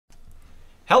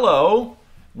Hello,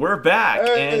 we're back,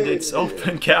 and it's Hey!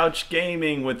 Open Couch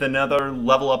Gaming with another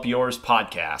Level Up Yours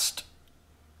podcast.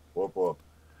 Whoop whoop.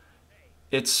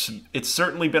 It's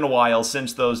certainly been a while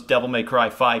since those Devil May Cry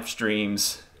 5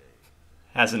 streams,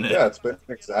 hasn't it? Yeah, it's been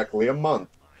exactly a month.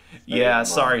 A Yeah,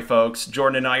 sorry month. folks.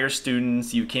 Jordan and I are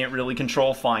students. You can't really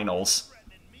control finals.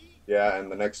 Yeah, and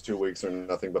the next 2 weeks are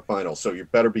nothing but finals, so you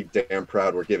better be damn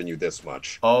proud we're giving you this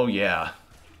much. Oh yeah.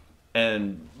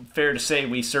 And fair to say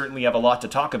we certainly have a lot to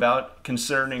talk about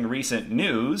concerning recent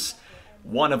news,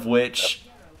 one of Yep. which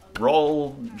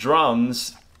roll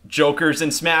drums. Joker's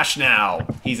in Smash now.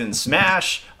 He's in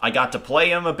Smash. I got to play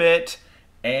him a bit,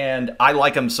 and I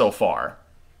like him so far.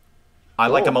 I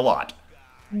like him a Cool. lot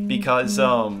because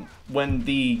when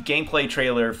the gameplay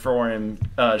trailer for him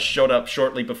showed up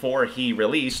shortly before he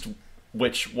released,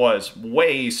 which was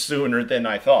way sooner than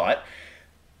I thought,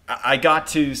 I got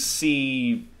to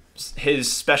see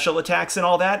his special attacks and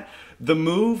all that. The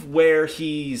move where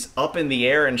he's up in the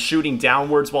air and shooting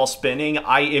downwards while spinning,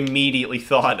 I immediately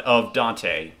thought of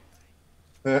Dante.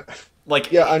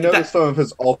 Like Yeah, I noticed that. some of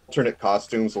his alternate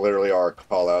costumes literally are a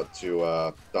call out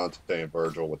to Dante and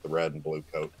Virgil with the red and blue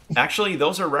coat. Actually,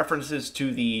 those are references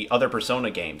to the other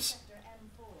Persona games.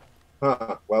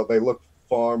 Huh. Well, they look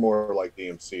far more like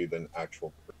DMC than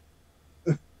actual.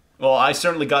 Well, I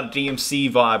certainly got a DMC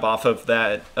vibe off of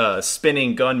that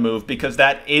spinning gun move because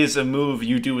that is a move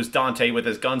you do as Dante with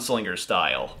his gunslinger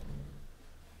style.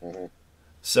 Mhm.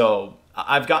 So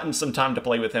I've gotten some time to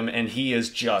play with him, and he is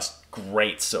just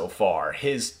great so far.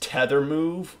 His tether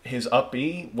move, his up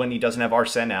B, when he doesn't have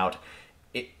Arsene out,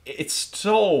 it's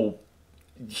so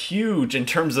huge in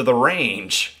terms of the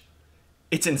range.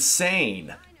 It's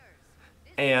insane.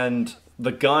 And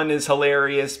the gun is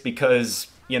hilarious because,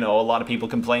 a lot of people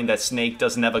complain that Snake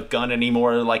doesn't have a gun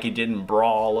anymore like he did in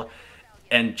Brawl,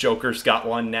 and Joker's got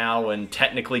one now, and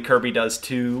technically Kirby does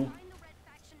too.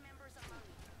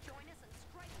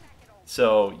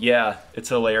 So, yeah, it's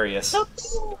hilarious.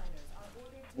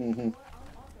 Mhm.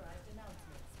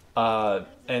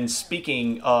 And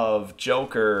speaking of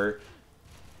Joker,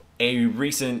 a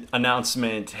recent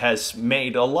announcement has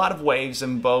made a lot of waves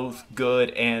in both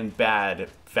good and bad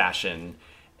fashion.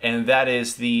 And that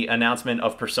is the announcement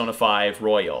of Persona 5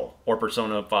 Royal, or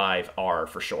Persona 5 R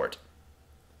for short.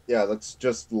 Yeah, that's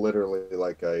just literally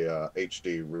like a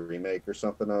HD remake or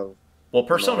something of Well, the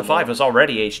Persona 5 normal. is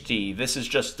already HD. This is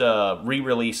just a re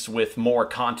release with more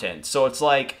content. So it's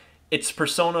like, it's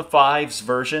Persona 5's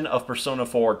version of Persona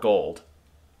 4 Gold.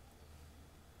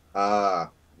 Ah,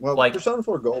 well, Like, Persona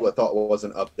 4 Gold I thought was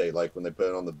an update. Like when they put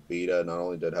it on the beta, not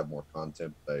only did it have more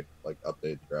content, but they like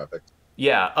updated the graphics.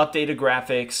 yeah, updated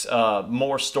graphics,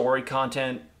 more story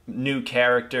content, new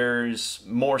characters,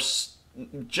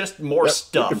 just more Yep,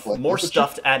 you can stuff, play more as the chick.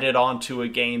 stuff added onto a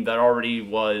game that already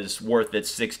was worth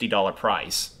its $60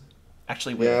 price.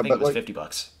 Actually, wait, I Yeah, think it but was like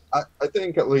 $50. I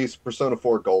think at least Persona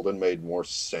 4 Golden made more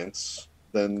sense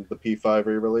than the P5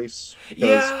 re-release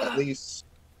because at Yeah, least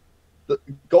the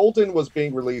Golden was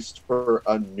being released for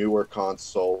a newer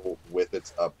console with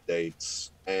its updates,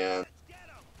 and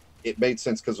it made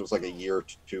sense because it was like a year or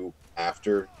two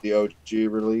after the OG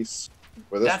release.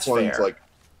 Where this that's one's fair. like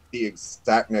the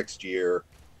exact next year,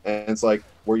 and it's like,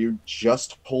 were you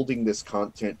just holding this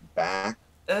content back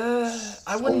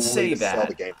I wouldn't solely say to sell the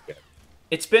that. game again?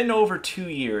 It's been over 2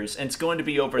 years, and it's going to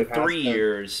be over It has three been.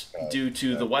 years due to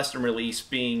Yeah. the Western release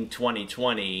being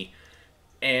 2020.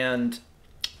 And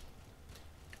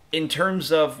in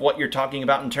terms of what you're talking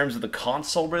about in terms of the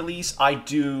console release, I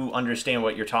do understand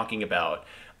what you're talking about.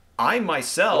 I Well,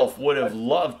 myself would I have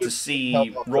loved to just tell see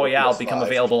for the Royale become PS5.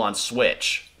 available on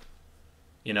Switch.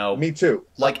 You know, Me too.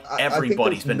 like I think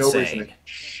everybody's there's been no reason it saying.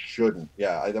 shouldn't.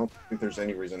 Yeah, I don't think there's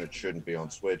any reason it shouldn't be on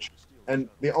Switch. And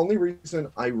the only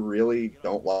reason I really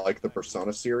don't like the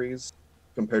Persona series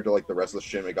compared to like the rest of the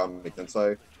Shin Megami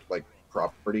Tensei like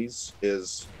properties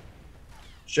is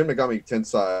Shin Megami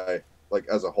Tensei like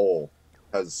as a whole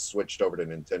has switched over to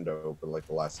Nintendo for like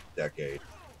the last decade,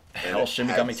 and Hell, it Shin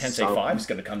had Megami Tensei 5 is some.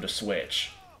 going to come to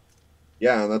Switch.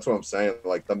 Yeah, and that's what I'm saying.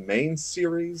 Like the main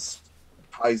series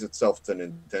ties itself to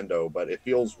Nintendo, but it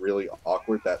feels really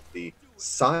awkward that the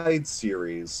side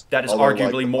series, That is although like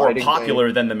arguably the more fighting game,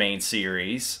 popular than the main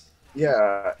series.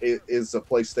 yeah, it is a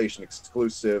PlayStation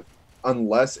exclusive,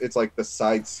 unless it's like the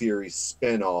side series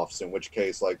spin-offs, in which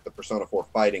case like the Persona 4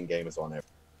 fighting game is on it.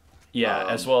 Yeah,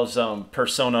 as Um, well as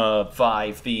Persona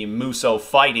 5, the Muso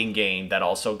fighting game that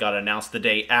also got announced the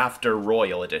day after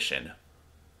Royal Edition.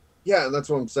 yeah, and that's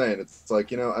what I'm saying. It's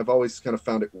like, I've always kind of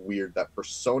found it weird that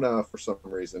Persona, for some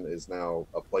reason, is now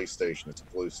a PlayStation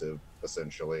exclusive,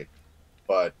 essentially.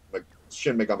 But like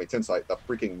Shin Megami Tensei, the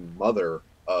freaking mother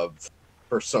of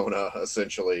Persona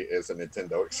essentially is a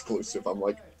Nintendo exclusive. I'm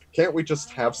like, can't we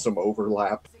just have some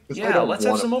overlap? Because I Yeah, don't let's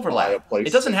have want some to buy a overlap.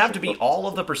 It doesn't have to PlayStation be for all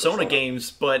of the Persona games,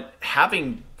 but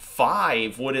having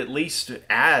 5 would at least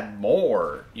add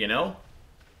more, you know?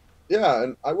 Yeah,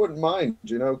 and I wouldn't mind,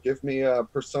 give me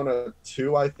Persona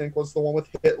 2, I think was the one with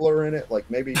Hitler in it. Like,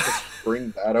 maybe just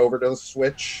bring that over to the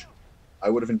Switch. I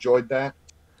would have enjoyed that.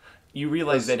 You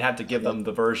realize Because, they'd have to give them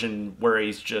the version where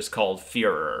he's just called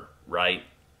Führer, right?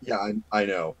 yeah, I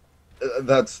know.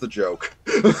 That's the joke.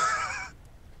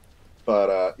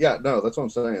 But, yeah, no, that's what I'm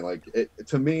saying. Like,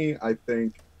 to me, I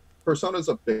think Persona's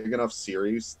a big enough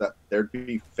series that there'd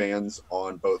be fans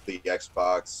on both the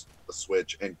Xbox, the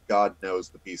Switch, and God knows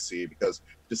the PC, because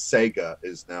the Sega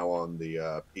is now on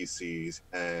the PCs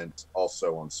and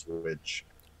also on Switch.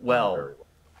 Well, Very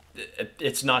well.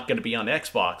 it's not going to be on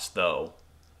Xbox, though.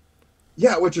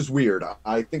 Yeah, which is weird.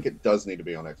 I think it does need to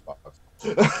be on Xbox.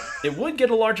 It would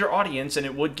get a larger audience, and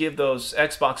it would give those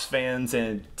Xbox fans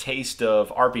a taste of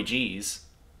RPGs.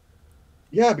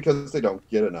 Yeah, because they don't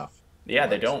get enough. Yeah,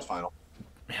 they don't. Final.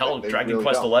 Hell, They Dragon really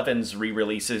Quest don't. XI's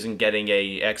re-release isn't getting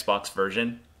a Xbox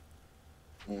version,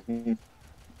 Hmm.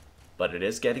 but it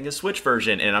is getting a Switch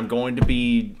version, and I'm going to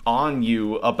be on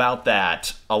you about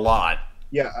that a lot.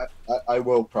 Yeah, I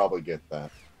will probably get that.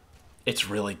 It's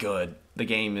really good. The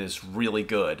game is really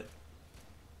good.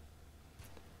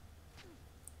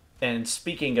 And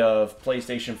speaking of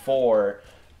PlayStation 4,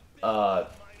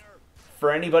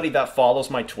 for anybody that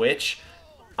follows my Twitch,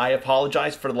 I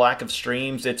apologize for the lack of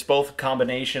streams. It's both a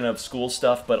combination of school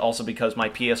stuff, but also because my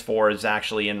PS4 is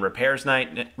actually in repairs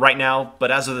right now. But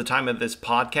as of the time of this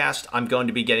podcast, I'm going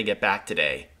to be getting it back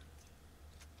today.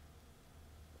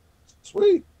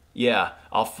 Sweet. Yeah,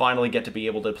 I'll finally get to be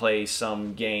able to play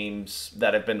some games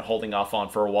that I've been holding off on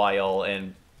for a while,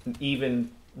 and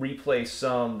even replay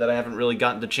some that I haven't really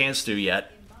gotten the chance to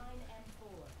yet.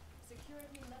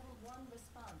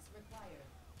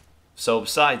 So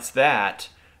besides that,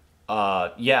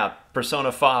 yeah,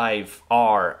 Persona 5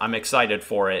 R, I'm excited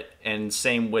for it, and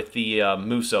same with the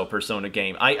Muso Persona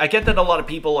game. I get that a lot of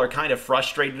people are kind of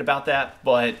frustrated about that,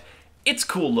 but it's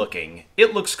cool looking.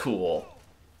 It looks cool.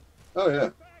 Oh, yeah.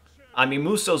 I mean,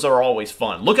 Musos are always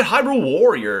fun. Look at Hyrule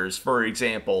Warriors, for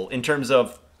example, in terms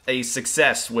of a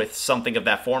success with something of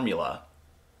that formula.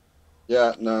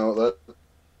 Yeah, no,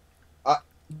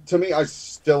 to me, I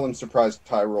still am surprised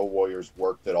Tyrell Warriors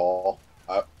worked at all.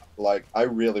 I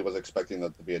really was expecting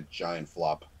that to be a giant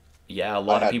flop. Yeah, a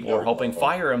lot of people were hoping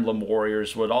Fire Emblem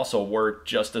Warriors would also work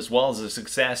just as well as a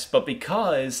success, but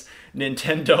because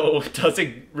Nintendo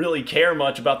doesn't really care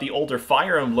much about the older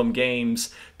Fire Emblem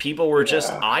games, people were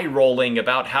just eye-rolling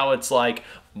about how it's like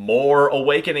more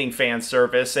Awakening fan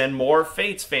service and more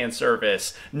Fates fan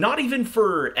service. Not even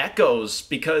for Echoes,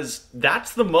 because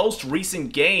that's the most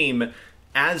recent game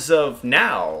as of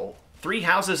now. Three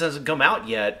Houses hasn't come out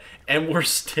yet, and we're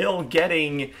still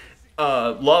getting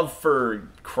love for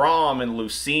Chrom and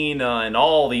Lucina and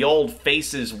all the old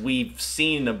faces we've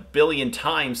seen a billion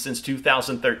times since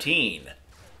 2013.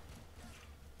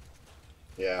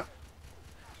 Yeah.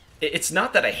 It's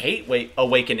not that I hate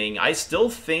Awakening. I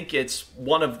still think it's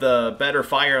one of the better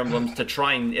Fire Emblems to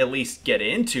try and at least get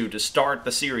into to start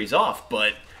the series off,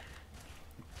 but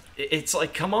it's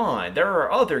like, come on, there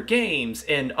are other games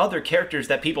and other characters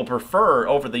that people prefer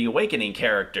over the Awakening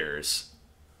characters.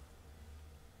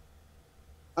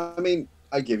 I mean,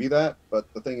 I give you that,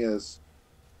 but the thing is,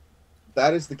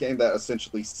 that is the game that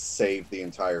essentially saved the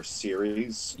entire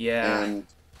series. Yeah. And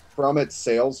from its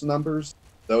sales numbers,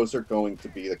 those are going to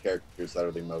be the characters that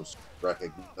are the most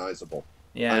recognizable.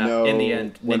 Yeah, I know in the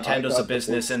end, when I Nintendo's got a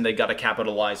business and they got to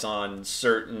capitalize on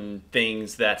certain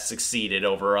things that succeeded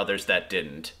over others that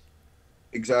didn't.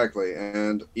 Exactly,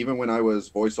 and even when I was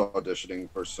voice auditioning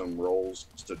for some roles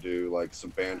to do like some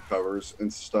band covers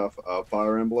and stuff of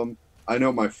Fire Emblem, I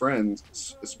know my friends,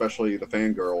 especially the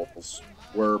fangirls,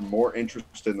 were more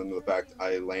interested in the fact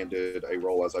I landed a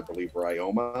role as, I believe,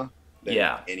 Ryoma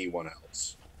than anyone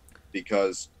else,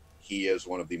 because he is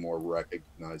one of the more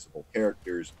recognizable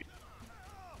characters.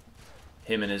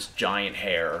 Him and his giant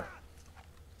hair.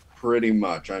 Pretty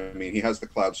much. I mean, he has the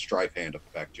Cloud Strife hand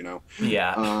effect,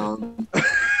 Yeah.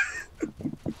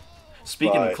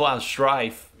 Speaking of Cloud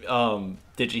Strife,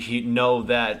 did you know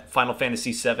that Final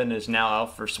Fantasy VII is now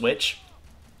out for Switch?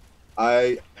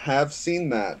 I have seen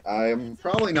that. I'm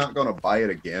probably not going to buy it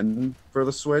again for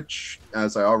the Switch,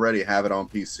 as I already have it on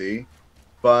PC.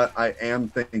 But I am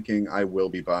thinking I will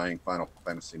be buying Final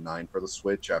Fantasy IX for the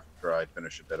Switch after I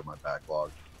finish a bit of my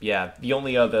backlog. Yeah, the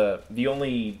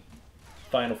only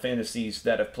Final Fantasies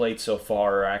that I've played so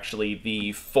far are actually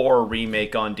the 4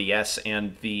 remake on DS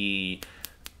and the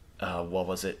what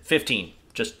was it? 15.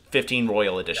 Just 15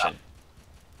 Royal Edition.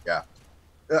 Yeah.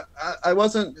 I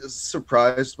wasn't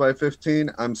surprised by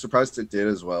 15. I'm surprised it did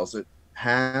as well as it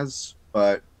has,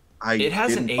 but It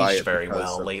hasn't didn't buy aged it very because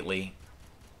well of- lately.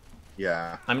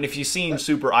 Yeah. I mean, if you've seen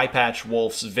Super Eye Patch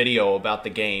Wolf's video about the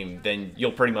game, then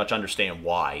you'll pretty much understand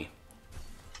why.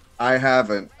 I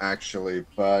haven't actually,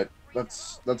 but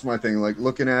that's my thing. Like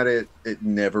looking at it, it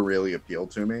never really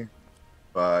appealed to me,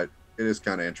 but it is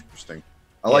kind of interesting.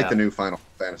 I like Yeah. the new Final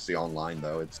Fantasy Online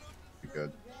though. It's pretty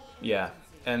good. Yeah,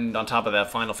 and on top of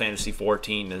that, Final Fantasy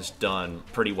XIV has done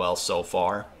pretty well so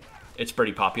far. It's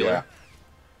pretty popular. Yeah.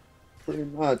 Pretty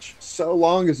much. So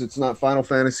long as it's not Final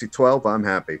Fantasy 12, I'm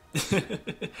happy.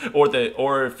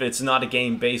 Or if it's not a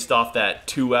game based off that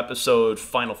 2-episode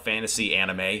Final Fantasy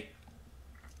anime.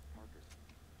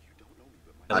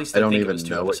 At least I don't think it even was 2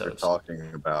 know what you're episodes.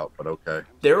 talking about, but okay.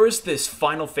 There was this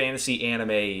Final Fantasy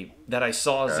anime that I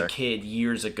saw as a Okay. kid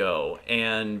years ago,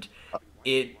 and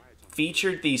it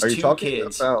featured these Are you two talking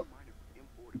kids. about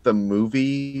the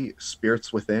movie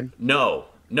Spirits Within? No,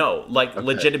 like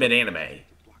legitimate anime.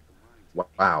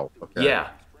 Wow. Okay. Yeah,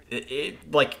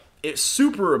 it's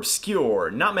super obscure.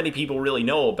 Not many people really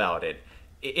know about it.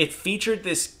 It featured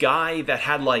this guy that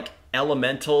had like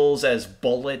elementals as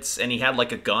bullets, and he had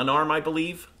like a gun arm, I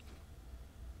believe.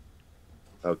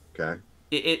 Okay.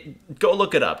 Go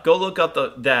look it up. Go look up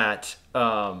that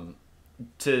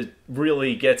to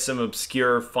really get some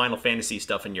obscure Final Fantasy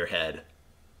stuff in your head.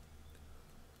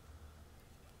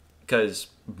 Because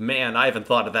man, I haven't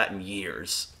thought of that in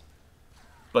years.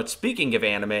 But speaking of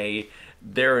anime,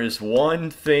 there is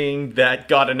one thing that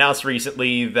got announced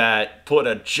recently that put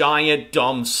a giant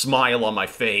dumb smile on my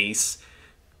face.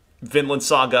 Vinland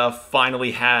Saga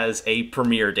finally has a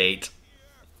premiere date.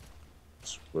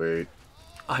 Sweet.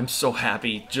 I'm so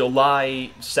happy.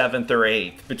 July 7th or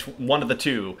 8th, one of the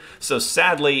two. So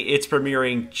sadly, it's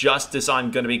premiering just as I'm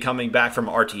going to be coming back from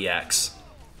RTX.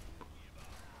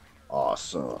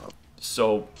 Awesome.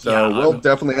 So So yeah, we'll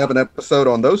definitely have an episode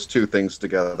on those two things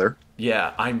together.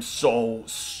 yeah, I'm so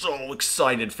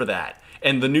excited for that.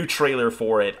 And the new trailer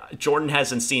for it, Jordan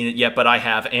hasn't seen it yet, but I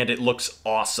have, and it looks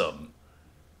awesome.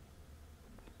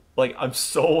 Like, I'm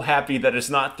so happy that it's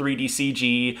not 3D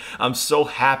CG. I'm so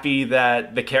happy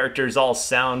that the characters all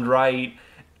sound right.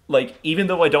 Like, even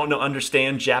though I don't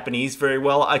understand Japanese very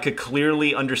well, I could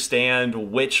clearly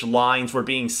understand which lines were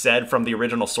being said from the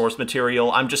original source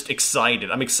material. I'm just excited.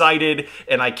 I'm excited,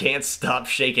 and I can't stop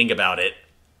shaking about it.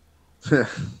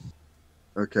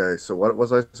 Okay, so what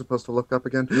was I supposed to look up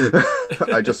again?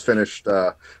 I just finished.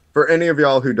 For any of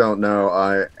y'all who don't know,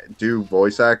 I do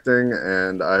voice acting,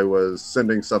 and I was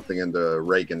sending something into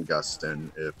Reagan Gustin,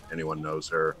 if anyone knows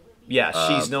her. Yeah,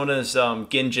 she's known as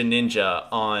Ginja Ninja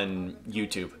on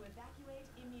YouTube.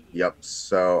 Yep,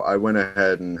 so I went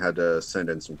ahead and had to send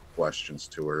in some questions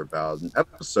to her about an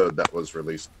episode that was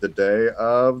released the day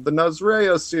of the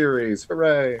Nazrea series.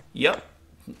 Hooray! Yep.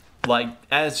 Like,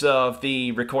 as of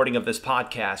the recording of this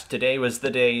podcast, today was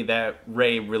the day that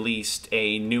Ray released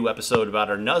a new episode about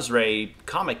her Nuzray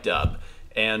comic dub,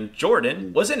 and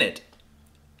Jordan was in it.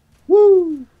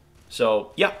 Woo!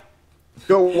 So, yeah.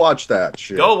 Go watch that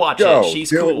shit. Go watch it.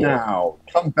 She's do cool. It now.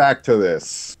 Come back to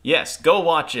this. Yes, go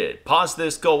watch it. Pause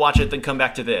this, go watch it, then come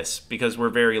back to this, because we're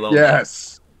very lonely.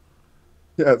 Yes.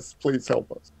 Yes, please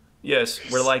help us. Yes,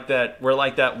 we're like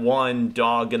that one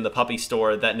dog in the puppy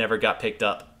store that never got picked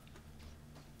up.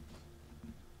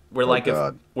 We're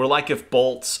like if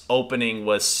Bolt's opening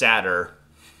was sadder.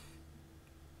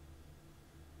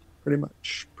 Pretty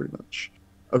much.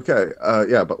 Okay,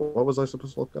 yeah, but what was I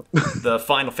supposed to look up? The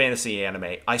Final Fantasy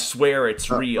anime. I swear it's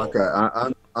real.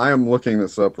 Okay, I am looking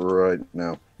this up right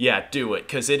now. Yeah, do it,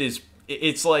 because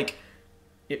it's like,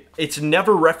 it's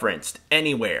never referenced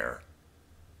anywhere.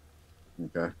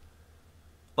 Okay.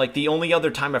 Like, the only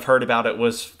other time I've heard about it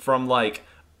was from, like,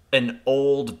 an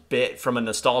old bit from a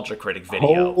Nostalgia Critic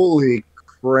video. Holy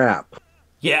crap.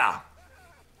 Yeah.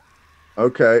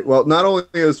 Okay, well, not only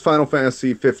is Final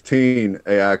Fantasy 15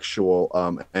 a actual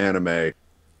anime,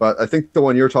 but I think the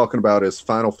one you're talking about is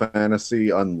Final Fantasy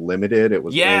Unlimited. It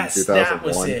was made in 2001. That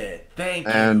was it. Thank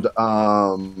you. And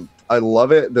I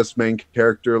love it. This main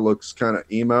character looks kind of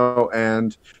emo,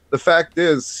 and the fact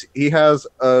is, he has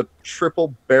a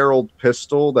triple-barreled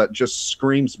pistol that just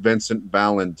screams Vincent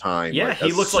Valentine. Yeah, like,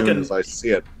 he looks like as I see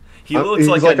it. He looks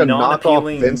like a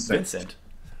non-appealing Vincent.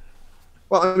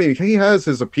 Well, I mean, he has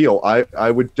his appeal.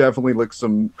 I would definitely lick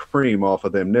some cream off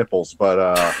of them nipples,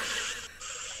 but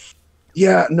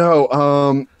yeah,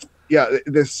 no. yeah,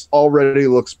 this already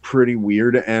looks pretty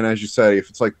weird. And as you say, if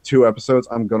it's like 2 episodes,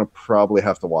 I'm gonna probably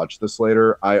have to watch this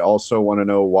later. I also want to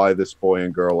know why this boy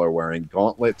and girl are wearing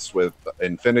gauntlets with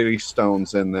infinity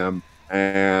stones in them,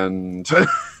 and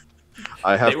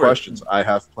I They have were questions. I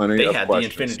have plenty they of had the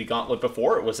questions. Infinity Gauntlet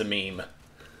before it was a meme.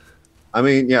 I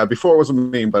mean, yeah, before it was a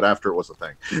meme, but after it was a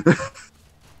thing.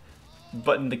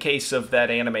 But in the case of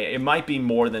that anime, it might be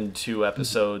more than 2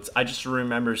 episodes. I just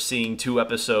remember seeing 2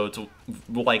 episodes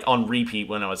like on repeat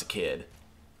when I was a kid.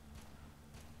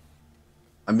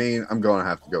 I mean, I'm going to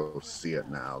have to go see it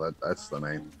now. That's the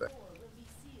main thing.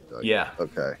 Like, Yeah.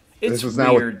 okay. It's This is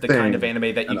now a weird, the kind of thing,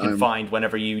 anime that you and can I'm- find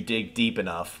whenever you dig deep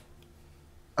enough.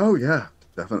 Oh yeah,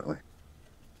 definitely.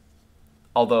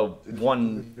 Although,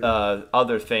 one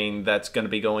other thing that's going to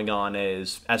be going on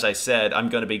is, as I said, I'm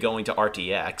going to be going to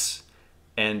RTX,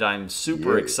 and I'm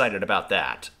super Yeah. excited about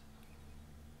that.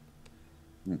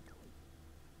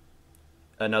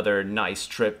 Another nice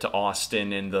trip to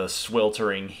Austin in the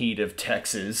sweltering heat of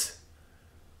Texas.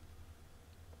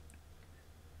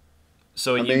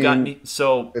 So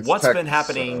so it's what's been Texas,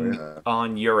 happening so, yeah.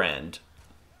 on your end?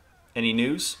 Any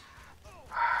news?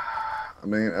 I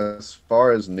mean, as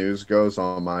far as news goes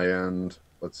on my end,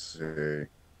 let's see.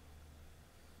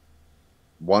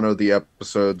 One of the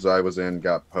episodes I was in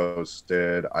got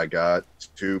posted. I got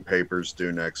 2 papers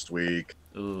due next week.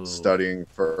 Ooh. Studying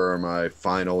for my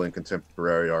final in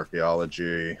contemporary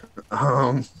archaeology.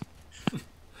 Um,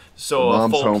 So a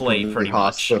mom's full home plate, from the pretty much.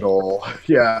 hospital.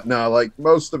 Yeah, no, like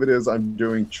most of it is I'm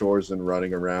doing chores and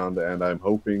running around, and I'm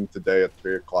hoping today at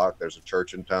 3 o'clock there's a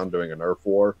church in town doing a Nerf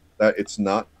war. That it's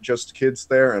not just kids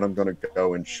there, and I'm gonna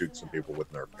go and shoot some people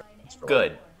with Nerf guns.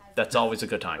 Good. That's always a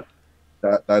good time.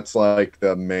 That's like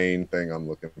the main thing I'm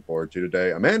looking forward to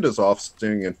today. Amanda's off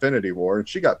seeing Infinity War, and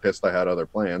she got pissed I had other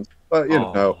plans. But you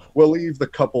Oh. know, we'll leave the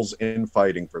couples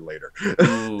infighting for later.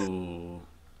 Ooh.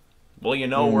 Well, you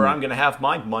know where I'm going to have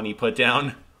my money put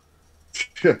down.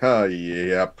 Yep.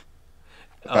 The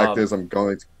fact Um, is, I'm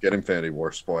going to get Infinity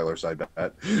War spoilers. I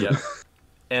bet. Yep.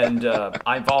 And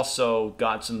I've also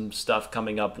got some stuff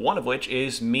coming up, one of which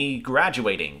is me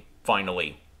graduating,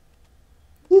 finally.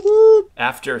 Woo-hoo.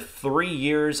 After 3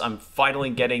 years, I'm finally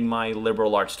getting my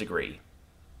liberal arts degree.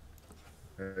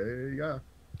 Hey, yeah.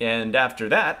 And after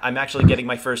that, I'm actually getting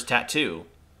my first tattoo.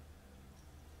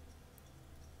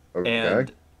 Okay.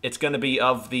 And it's going to be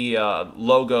of the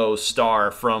logo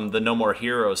star from the No More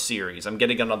Heroes series. I'm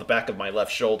getting it on the back of my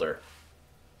left shoulder.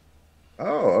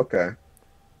 Oh, okay.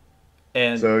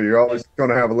 And So you're always going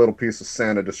to have a little piece of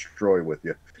Santa Destroy with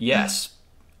you. yes,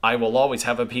 I will always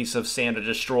have a piece of Santa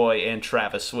Destroy and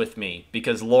Travis with me,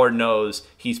 because Lord knows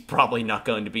he's probably not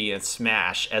going to be in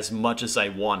Smash as much as I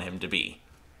want him to be.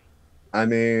 I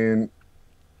mean,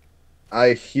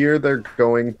 I hear they're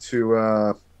going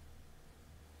to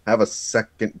have a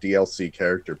second DLC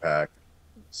character pack.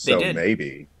 So did.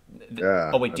 maybe.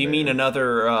 Yeah. Oh wait, do you mean mean,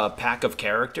 another pack of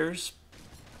characters?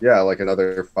 Yeah, like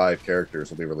another 5 characters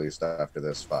will be released after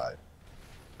this 5.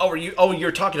 Oh,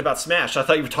 you're talking about Smash. I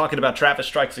thought you were talking about Travis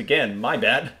Strikes Again. My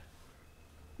bad.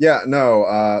 Yeah,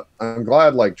 no, I'm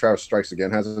glad like Travis Strikes Again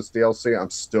has its DLC.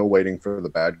 I'm still waiting for the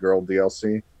Bad Girl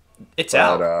DLC. It's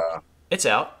But out. It's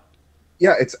out.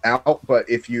 yeah, it's out, but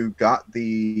if you got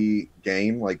the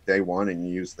game like day one and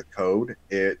you use the code,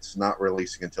 it's not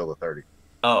releasing until the 30th.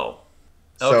 Oh.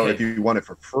 So Okay. if you want it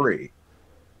for free,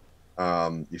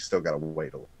 you still gotta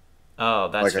wait a little. Oh,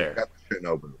 that's Like I fair. got the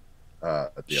Shinobu.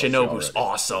 DLC Shinobu's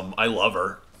already. awesome. I love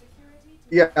her.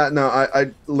 Yeah, no,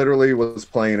 I literally was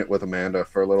playing it with Amanda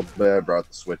for a little bit. I brought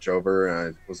the Switch over,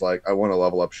 and I was like, I want to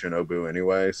level up Shinobu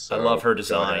anyway. So I love her go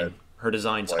design. ahead, Her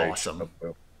design's play awesome.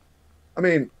 Shinobu. I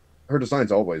mean, her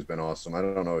design's always been awesome. I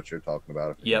don't know what you're talking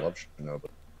about. If you Yep. love Shinobu.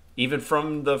 Even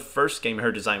from the first game,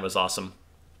 her design was awesome.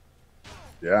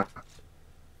 Yeah,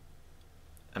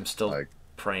 I'm still Like-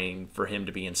 praying for him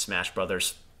to be in Smash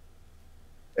Brothers.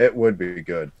 it would be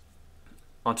good.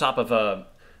 On top of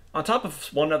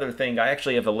one other thing, I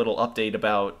actually have a little update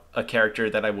about a character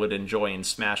that I would enjoy in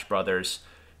Smash Brothers.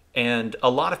 And a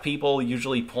lot of people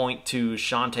usually point to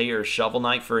Shantae or Shovel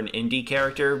Knight for an indie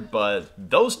character, but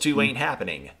those two ain't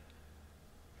happening.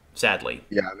 Sadly.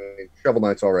 Yeah, I mean, Shovel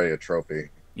Knight's already a trophy,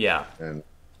 Yeah. and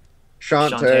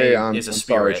Shantae Shantae, I'm is a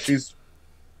sorry, spirit.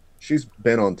 she's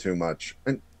been on too much.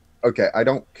 And okay, I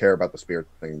don't care about the spirit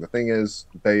thing. The thing is,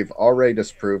 they've already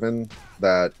disproven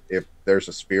that if there's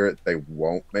a spirit, they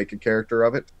won't make a character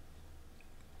of it.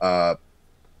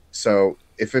 So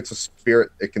if it's a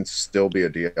spirit, it can still be a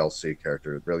DLC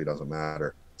character. It really doesn't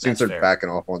matter. Seems That's they're fair. backing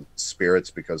off on spirits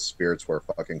because spirits were a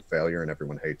fucking failure and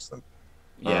everyone hates them.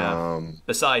 Yeah.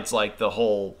 Besides, like, the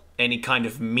whole any kind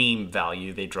of meme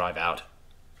value they drive out.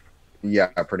 Yeah,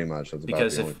 pretty much. That's about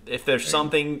Because the only if there's thing.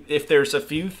 something, if there's a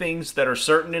few things that are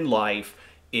certain in life,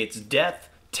 it's death,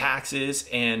 taxes,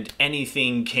 and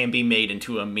anything can be made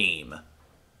into a meme.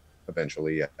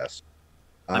 Eventually, yes.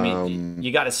 I mean, Um,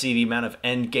 you got to see the amount of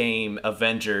Endgame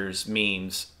Avengers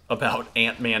memes about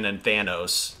Ant-Man and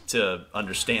Thanos to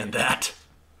understand that.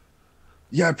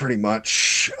 yeah, pretty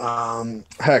much.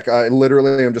 Heck, I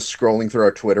literally am just scrolling through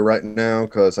our Twitter right now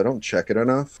because I don't check it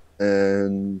enough.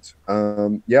 And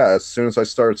yeah, as soon as I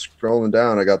started scrolling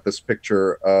down, I got this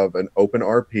picture of an open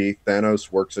RP.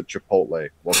 Thanos works at Chipotle.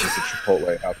 Welcome to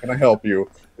Chipotle. How can I help you?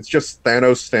 It's just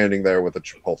Thanos standing there with a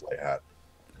Chipotle hat.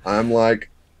 I'm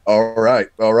like, all right,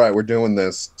 we're doing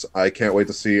this. I can't wait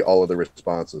to see all of the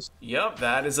responses. Yep,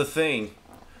 that is a thing.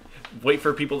 Wait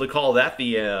for people to call that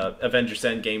the Avengers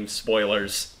Endgame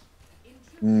spoilers.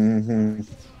 Hmm.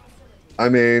 I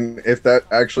mean, if that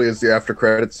actually is the after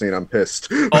credit scene, I'm pissed.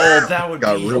 Oh, that would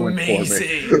Got be ruined for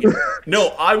amazing. No,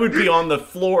 I would be on the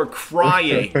floor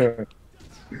crying.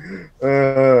 me.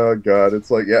 Oh god, it's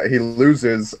like yeah, he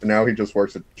loses. Now he just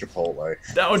works at Chipotle.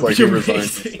 That would It's like be he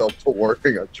resigns amazing. himself to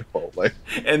working at Chipotle.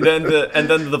 And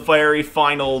then the very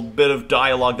final bit of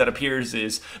dialogue that appears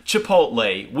is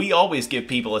Chipotle. We always give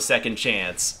people a second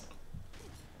chance.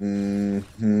 Hmm.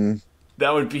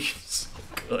 That would be so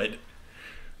good.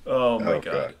 Oh my Oh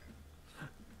god. god.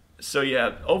 So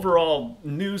yeah, overall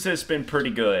news has been pretty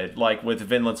good, like with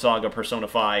Vinland Saga, Persona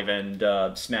 5,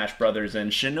 and Smash Brothers,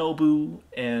 and Shinobu,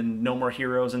 and No More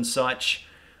Heroes and such.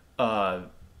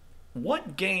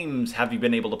 What games have you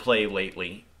been able to play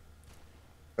lately?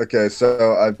 Okay,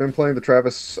 so I've been playing the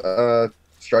Travis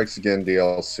Strikes Again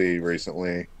DLC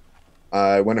recently.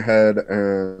 I went ahead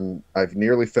and I've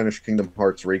nearly finished Kingdom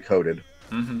Hearts Recoded.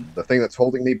 Hmm. The thing that's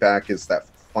holding me back is that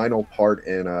final part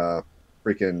in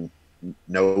freaking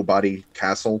Nobody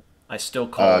Castle. I still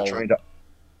call Trying to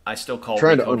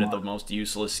trying to Recoded the unlock. most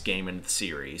useless game in the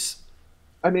series.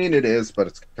 I mean, it is, but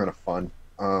it's kind of fun.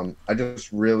 I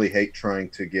just really hate trying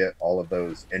to get all of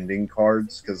those ending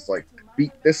cards because, like,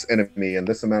 beat this enemy in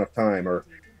this amount of time, or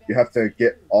you have to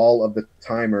get all of the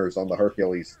timers on the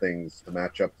Hercules things to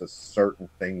match up to certain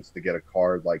things to get a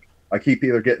card. Like, I keep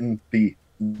either getting the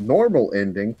normal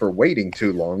ending for waiting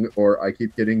too long, or I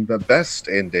keep getting the best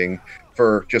ending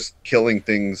for just killing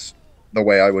things the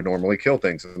way I would normally kill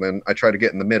things. And then I try to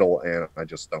get in the middle, and I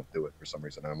just don't do it for some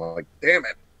reason. I'm like, damn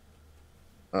it.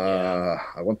 Yeah.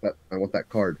 I want that. I want that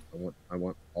card. I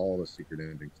want all the secret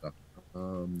ending stuff.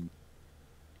 Um,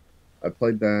 I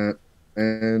played that,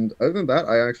 and other than that,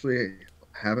 I actually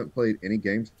haven't played any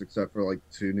games except for like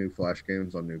two new Flash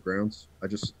games on Newgrounds.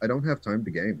 I don't have time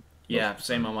to game most Yeah, of the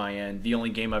same time. on my end. The only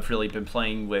game I've really been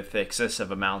playing with excessive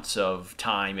amounts of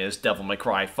time is Devil May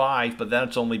Cry 5, but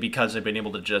that's only because I've been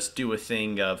able to just do a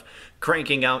thing of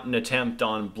cranking out an attempt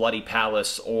on Bloody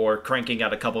Palace or cranking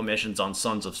out a couple missions on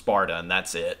Sons of Sparta, and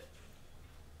that's it.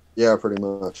 Yeah, pretty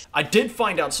much. I did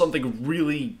find out something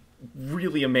really,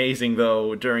 really amazing,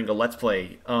 though, during a Let's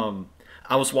Play.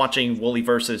 I was watching Wooly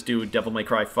Versus do Devil May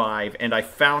Cry 5, and I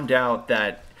found out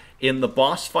that in the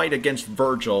boss fight against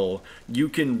Virgil, you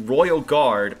can Royal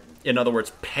Guard, in other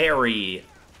words, parry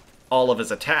all of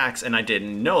his attacks, and I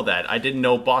didn't know that. I didn't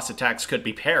know boss attacks could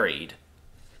be parried.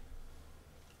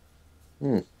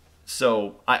 Hmm.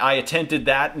 So I attempted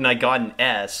that, and I got an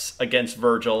S against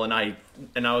Virgil, and I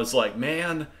was like,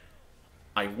 man,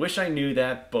 I wish I knew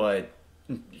that, but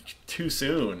too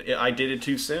soon. I did it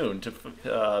too soon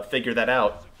to figure that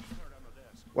out.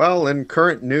 Well, in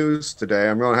current news today,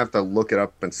 I'm gonna have to look it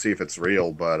up and see if it's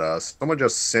real. But someone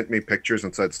just sent me pictures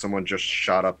and said someone just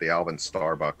shot up the Alvin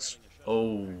Starbucks.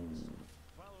 Oh,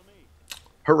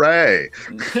 Hooray!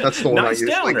 That's the one I nice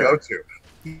usually downer. go to.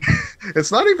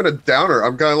 It's not even a downer.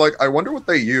 I'm kind of like, I wonder what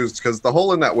they used because the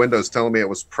hole in that window is telling me it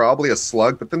was probably a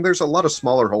slug, but then there's a lot of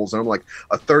smaller holes, and I'm like,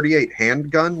 a 38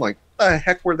 handgun? Like, the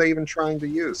heck were they even trying to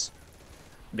use?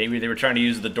 Maybe they were trying to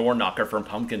use the door knocker from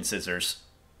Pumpkin Scissors.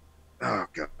 Oh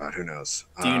god, who knows?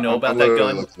 Do you know about I'm that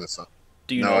literally gun? looking this up.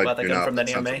 Do you No, know I about that do gun not. from that That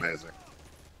sounds anime? amazing.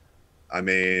 I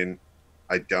mean,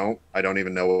 I don't. I don't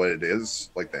even know what it is,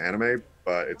 like the anime,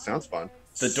 but it sounds fun.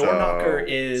 The door knocker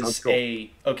So, sounds is cool.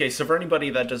 okay. So for anybody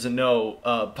that doesn't know,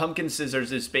 Pumpkin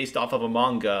Scissors is based off of a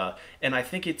manga, and I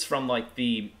think it's from like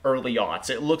the early aughts.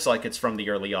 It looks like it's from the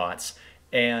early aughts.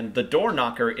 And the door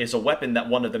knocker is a weapon that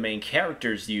one of the main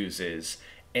characters uses,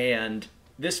 and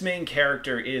this main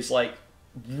character is like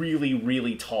really,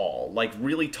 really tall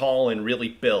and really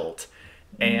built,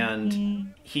 and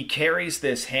he carries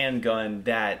this handgun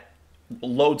that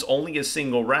loads only a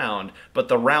single round, but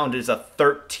the round is a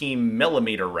 13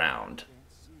 millimeter round.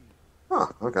 Huh,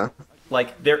 okay.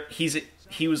 Like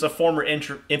he was a former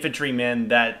infantryman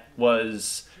that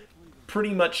was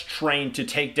pretty much trained to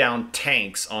take down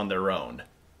tanks on their own.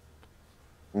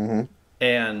 Mm-hmm.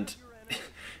 And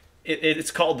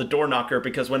it's called the door knocker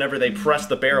because whenever they press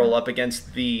the barrel up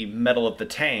against the metal of the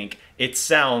tank, it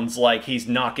sounds like he's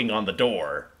knocking on the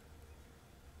door.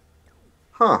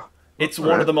 Huh. It's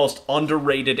one of the most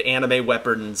underrated anime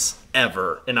weapons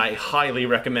ever, and I highly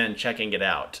recommend checking it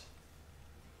out.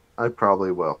 I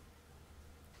probably will.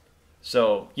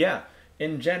 So, yeah,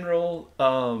 in general,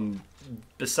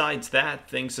 besides that,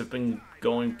 things have been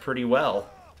going pretty well.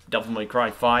 Devil May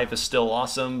Cry 5 is still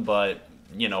awesome, but,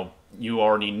 you know, you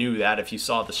already knew that if you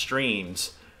saw the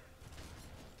streams.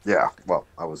 Yeah, well,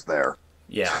 I was there.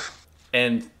 Yeah.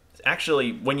 And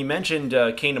actually, when you mentioned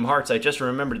Kingdom Hearts, I just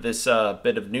remembered this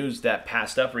bit of news that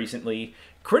passed up recently.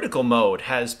 Critical Mode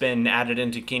has been added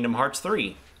into Kingdom Hearts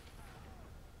 3.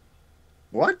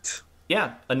 What?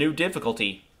 Yeah, a new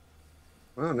difficulty.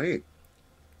 Oh, neat.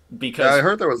 Because Yeah, I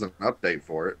heard there was an update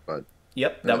for it, but...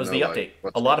 Yep, that was the update.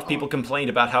 A lot of people complained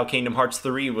about how Kingdom Hearts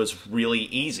 3 was really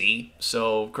easy,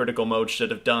 so Critical Mode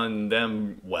should have done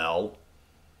them well.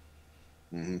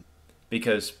 Mm-hmm.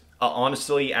 Because,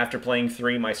 honestly, after playing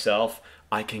 3 myself,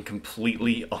 I can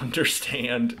completely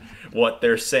understand what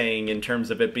they're saying in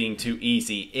terms of it being too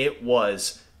easy. It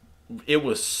was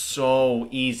so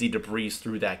easy to breeze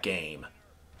through that game.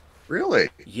 Really?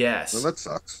 Yes. Well, that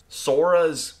sucks.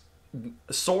 Sora's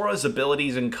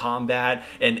abilities in combat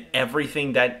and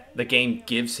everything that the game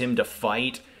gives him to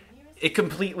fight, it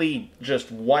completely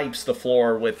just wipes the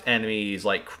floor with enemies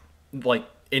like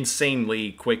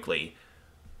insanely quickly.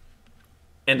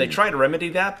 And they try to remedy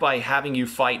that by having you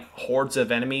fight hordes of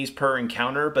enemies per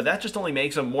encounter, but that just only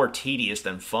makes them more tedious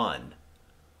than fun.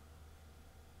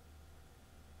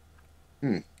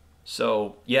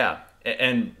 So, yeah.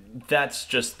 And that's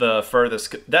just the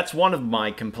furthest... That's one of my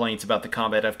complaints about the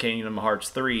combat of Kingdom Hearts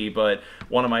 3, but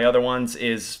one of my other ones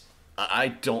is I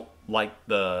don't like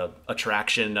the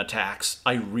attraction attacks.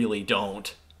 I really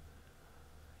don't.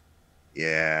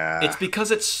 Yeah. It's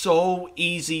because it's so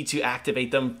easy to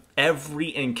activate them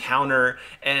every encounter,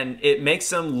 and it makes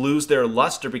them lose their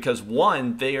luster because,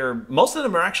 one, most of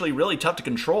them are actually really tough to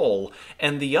control,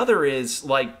 and the other is,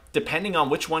 like, depending on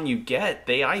which one you get,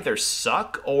 they either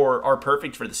suck or are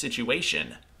perfect for the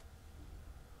situation.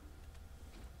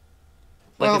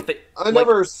 Well, I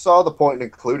never saw the point in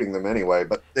including them anyway,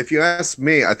 but if you ask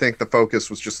me, I think the focus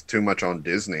was just too much on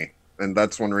Disney. And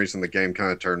that's one reason the game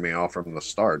kind of turned me off from the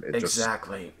start.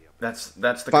 Exactly. That's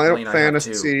the Final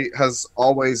Fantasy has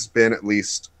always been at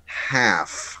least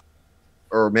half,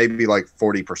 or maybe like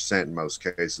 40% in most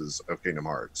cases of Kingdom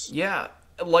Hearts. Yeah,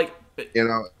 like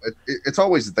it's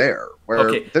always there.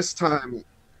 Where this time,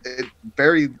 it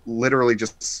very literally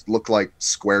just looked like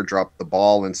Square dropped the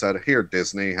ball and said, "Here,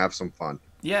 Disney, have some fun."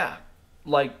 Yeah,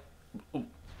 like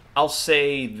I'll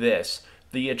say this.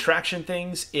 The attraction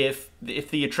things, if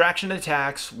the attraction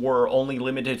attacks were only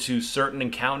limited to certain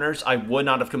encounters, I would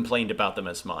not have complained about them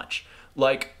as much.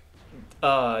 Like,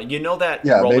 you know that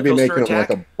roller maybe coaster making attack?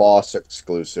 it like a boss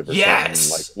exclusive or something,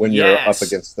 like when you're up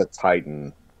against the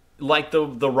Titan. Like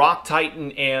the Rock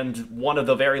Titan and one of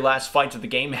the very last fights of the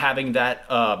game having that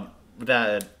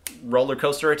that roller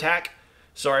coaster attack.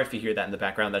 Sorry if you hear that in the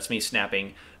background, that's me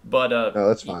snapping. But no,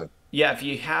 that's fine. Yeah, if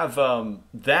you have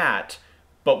that...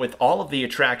 But with all of the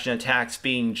attraction attacks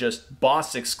being just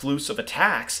boss exclusive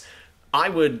attacks,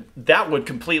 that would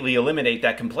completely eliminate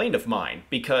that complaint of mine,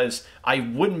 because I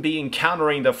wouldn't be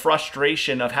encountering the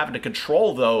frustration of having to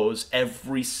control those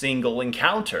every single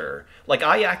encounter. Like,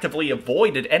 I actively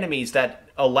avoided enemies that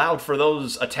allowed for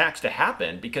those attacks to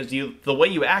happen, because the way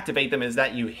you activate them is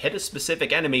that you hit a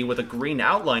specific enemy with a green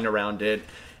outline around it,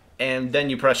 and then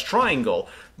you press triangle.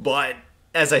 But,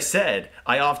 as I said,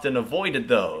 I often avoided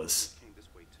those.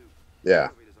 Yeah.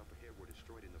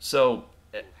 So,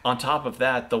 on top of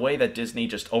that, the way that Disney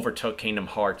just overtook Kingdom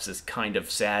Hearts is kind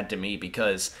of sad to me,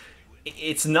 because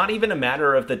it's not even a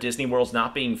matter of the Disney worlds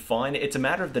not being fun. It's a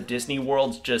matter of the Disney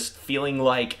worlds just feeling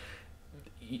like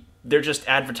they're just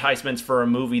advertisements for a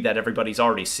movie that everybody's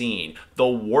already seen. The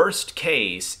worst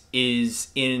case is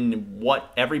in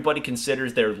what everybody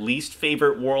considers their least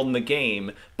favorite world in the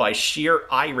game, by sheer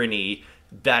irony,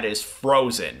 that is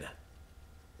Frozen.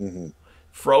 Mm-hmm.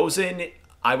 Frozen,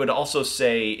 I would also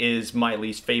say, is my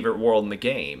least favorite world in the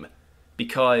game,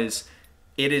 because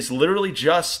it is literally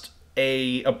just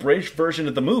a abridged version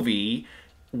of the movie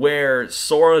where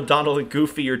Sora, Donald, and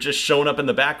Goofy are just showing up in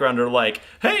the background and are like,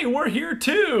 "Hey, we're here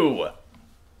too!"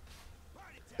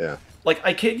 Yeah. Like,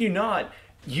 I kid you not,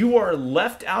 you are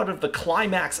left out of the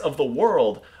climax of the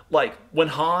world. Like, when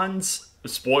Hans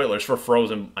spoilers for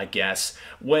Frozen, I guess,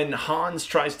 when Hans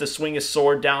tries to swing his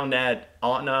sword down at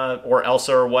Anna or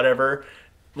Elsa or whatever,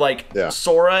 like Yeah.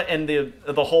 Sora and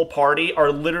the whole party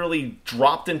are literally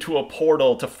dropped into a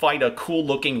portal to fight a cool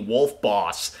looking wolf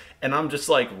boss, and I'm just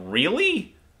like,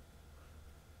 really?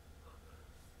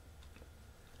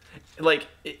 Like,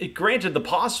 granted, the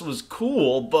boss was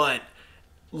cool, but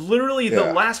literally the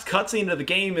Yeah. last cutscene of the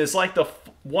game is like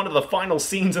one of the final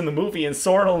scenes in the movie, and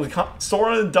Sora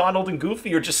and Donald and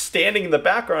Goofy are just standing in the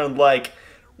background like,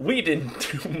 we didn't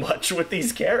do much with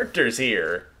these characters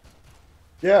here.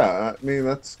 Yeah, I mean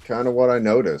that's kind of what I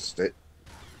noticed. It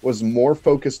was more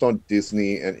focused on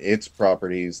Disney and its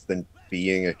properties than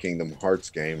being a Kingdom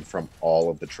Hearts game from all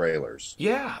of the trailers.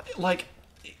 Yeah, like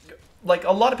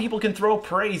a lot of people can throw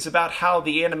praise about how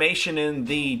the animation in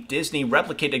the Disney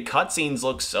replicated cutscenes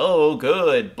look so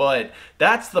good, but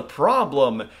that's the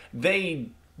problem. They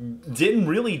didn't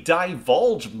really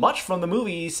divulge much from the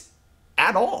movies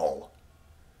at all.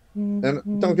 And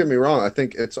don't get me wrong, I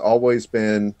think it's always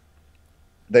been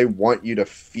they want you to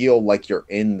feel like you're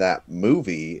in that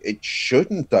movie. It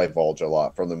shouldn't divulge a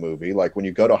lot from the movie. Like when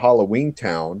you go to Halloween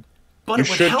Town, But you it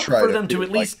would should help try for to them to feel at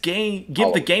like least give the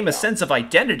Halloween game a Town. sense of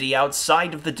identity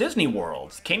outside of the Disney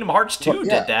world. Kingdom Hearts 2 Well,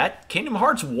 yeah. did that. Kingdom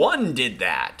Hearts 1 did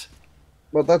that.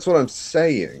 Well, that's what I'm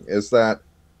saying, is that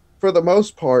for the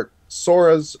most part,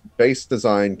 Sora's base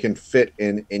design can fit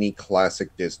in any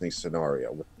classic Disney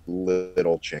scenario with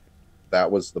little change.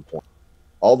 That was the point.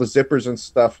 All the zippers and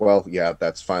stuff, well, yeah,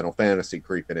 that's Final Fantasy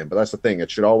creeping in, but that's the thing.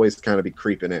 It should always kind of be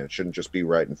creeping in. It shouldn't just be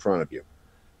right in front of you.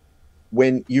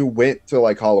 When you went to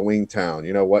like Halloween Town,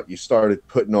 you know what? You started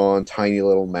putting on tiny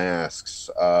little masks.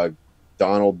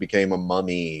 Donald became a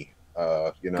mummy.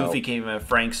 Goofy became a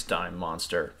Frankenstein.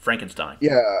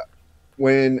 Yeah,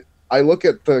 when I look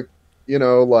at the,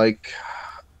 like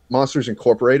Monsters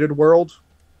Incorporated world,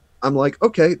 I'm like,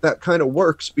 okay, that kind of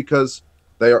works because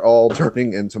they are all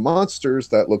turning into monsters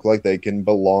that look like they can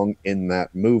belong in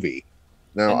that movie.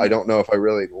 Now, I don't know if I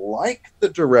really like the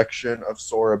direction of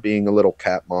Sora being a little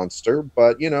cat monster,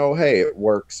 but hey, it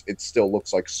works. It still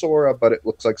looks like Sora, but it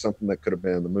looks like something that could have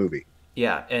been in the movie.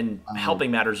 Yeah, and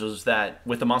helping matters was that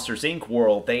with the Monsters Inc.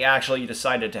 world, they actually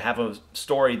decided to have a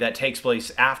story that takes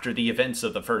place after the events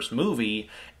of the first movie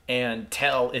and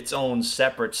tell its own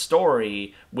separate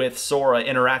story with Sora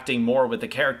interacting more with the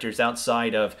characters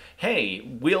outside of, hey,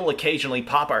 we'll occasionally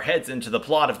pop our heads into the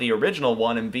plot of the original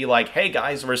one and be like, hey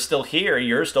guys, we're still here,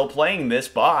 you're still playing this,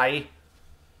 bye.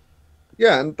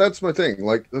 Yeah, and that's my thing.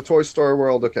 Like the Toy Story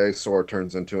world, okay, Sora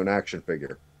turns into an action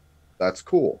figure. That's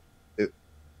cool. It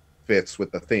fits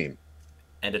with the theme.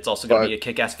 And it's also going to But be a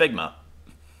kick-ass Figma.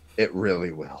 it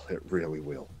really will. It really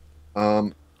will.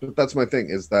 But that's my thing,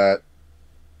 is that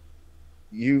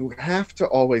you have to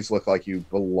always look like you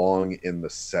belong in the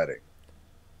setting.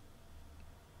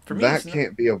 For me, That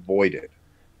can't be avoided.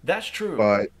 that's true.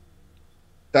 But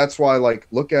that's why, like,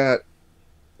 look at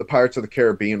the Pirates of the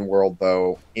Caribbean world,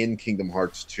 though, in Kingdom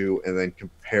Hearts 2, and then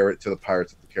compare it to the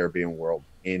Pirates of the Caribbean world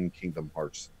in Kingdom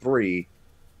Hearts 3,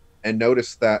 and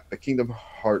notice that the Kingdom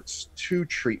Hearts 2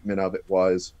 treatment of it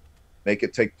was make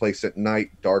it take place at night,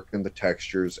 darken the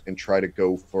textures, and try to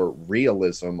go for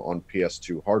realism on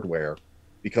PS2 hardware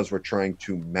because we're trying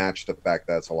to match the fact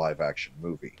that it's a live action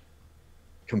movie.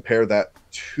 Compare that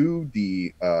to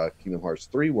the Kingdom Hearts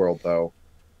 3 world, though,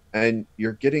 and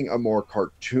you're getting a more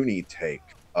cartoony take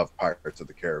of Pirates of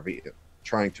the Caribbean,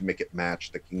 trying to make it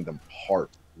match the Kingdom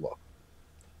Hearts look.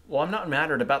 Well, I'm not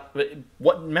mattered about.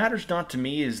 What matters not to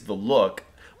me is the look.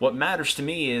 What matters to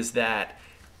me is that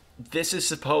this is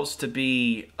supposed to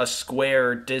be a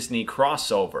Square Disney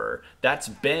crossover. That's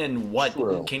been what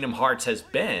True. Kingdom Hearts has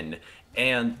been.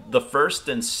 And the first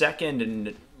and second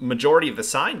and majority of the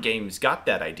side games got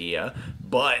that idea,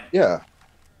 but Yeah.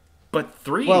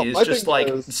 three Well, is my just thing like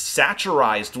is-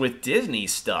 satirized with Disney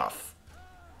stuff.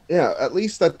 Yeah, at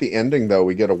least at the ending, though,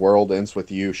 we get a World Ends With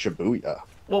You Shibuya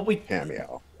Well,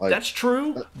 cameo. Like, that's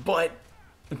true, but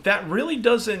that really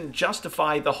doesn't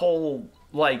justify the whole,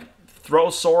 like, throw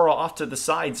Sora off to the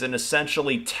sides and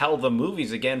essentially tell the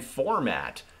movies again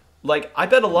format. Like, I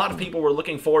bet a lot of people were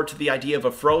looking forward to the idea of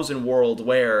a Frozen world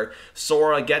where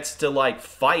Sora gets to, like,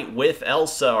 fight with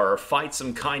Elsa or fight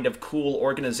some kind of cool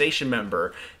organization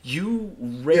member. You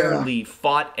rarely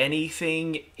fought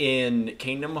anything in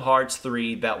Kingdom Hearts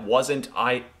 3 that wasn't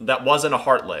a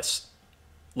Heartless.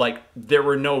 Like, there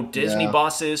were no Disney Yeah.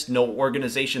 bosses, no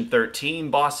Organization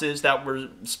 13 bosses that were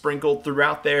sprinkled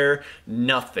throughout there,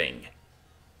 nothing.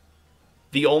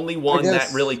 The only one that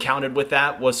guess- really counted with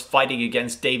that was fighting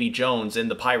against Davy Jones in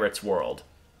the Pirates world.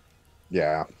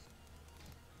 yeah.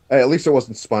 Hey, at least it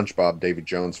wasn't SpongeBob Davy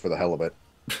Jones for the hell of it.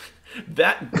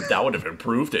 That would have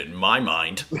improved it in my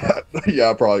mind. Yeah,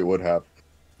 I probably would have.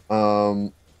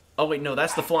 Oh wait, no,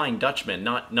 that's the Flying Dutchman,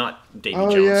 not Davy Oh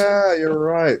Jones. yeah, you're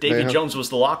right. Davy Jones was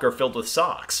the locker filled with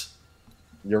socks.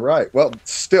 You're right. Well,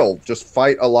 still, just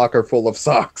fight a locker full of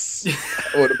socks.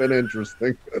 That would have been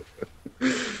interesting.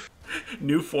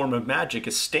 New form of magic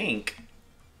is stink.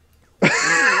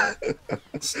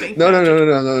 Stink No, no, magic. no,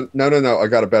 no, no, no, no, no. I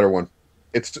got a better one.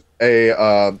 It's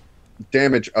a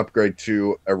damage upgrade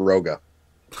to Eroga.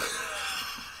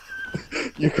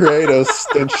 You create a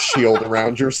stench shield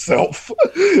around yourself.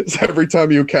 So every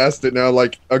time you cast it now,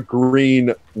 like a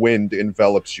green wind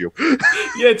envelops you.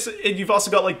 Yeah, and you've also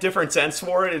got like different scents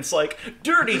for it. It's like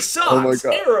dirty socks,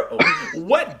 God. arrow,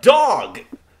 wet dog.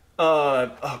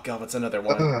 Oh god, what's another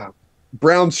one?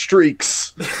 Brown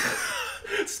streaks.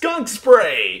 Skunk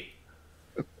spray.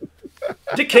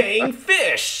 Decaying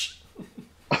fish.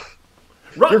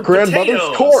 Rotten Your grandmother's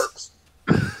potatoes. corpse.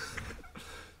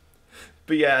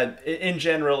 But yeah, in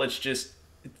general, it's just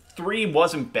 3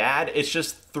 wasn't bad. It's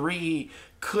just 3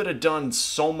 could have done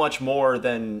so much more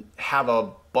than have a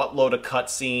buttload of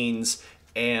cutscenes,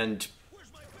 and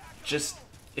just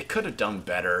it could have done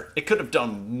better. It could have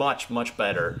done much, much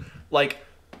better. Like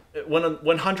when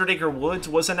 100 Acre Woods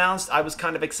was announced, I was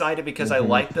kind of excited because I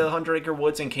liked the 100 Acre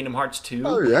Woods in Kingdom Hearts 2.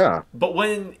 Oh yeah. But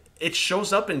when it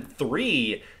shows up in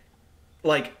 3,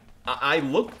 like I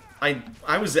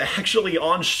was actually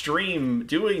on stream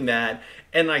doing that,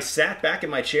 and I sat back in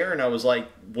my chair and I was like,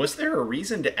 was there a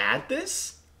reason to add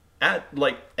this?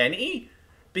 Like, any?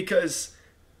 Because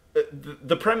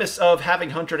the premise of having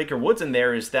 100 Acre Woods in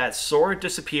there is that Sora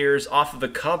disappears off of the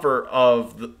cover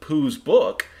of Pooh's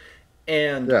book,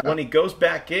 and when he goes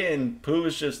back in, Pooh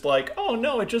is just like, oh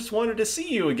no, I just wanted to see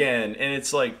you again. And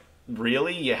it's like,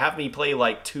 really? You have me play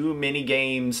like 2 mini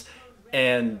games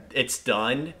and it's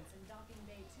done?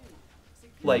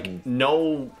 Like,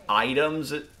 no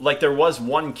items. Like, there was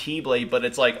one Keyblade, but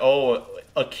it's like, oh,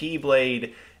 a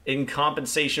Keyblade in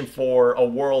compensation for a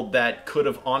world that could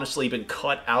have honestly been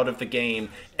cut out of the game,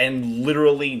 and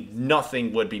literally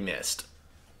nothing would be missed.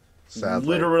 Sadly.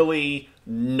 Literally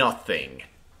nothing.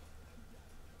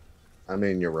 I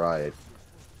mean, you're right.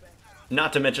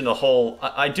 Not to mention the whole...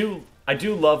 I do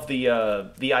love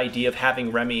the idea of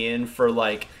having Remy in for,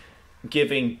 like,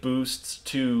 giving boosts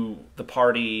to the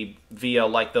party via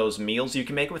like those meals you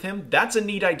can make with him. That's a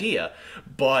neat idea,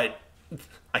 but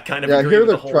I kind of agree here with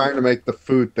they're the whole, trying to make the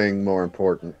food thing more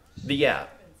important.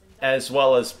 As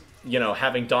well as, you know,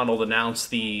 having Donald announce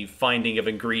the finding of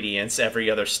ingredients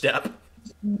every other step.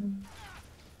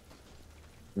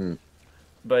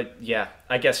 But yeah,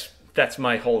 I guess that's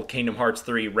my whole Kingdom Hearts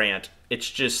 3 rant. It's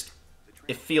just,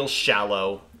 it feels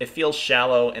shallow. It feels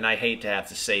shallow, and I hate to have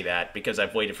to say that because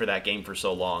I've waited for that game for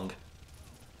so long.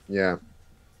 Yeah.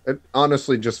 It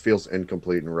honestly just feels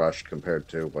incomplete and rushed compared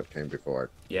to what came before it.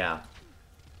 Yeah.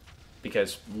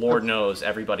 Because Lord knows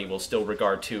everybody will still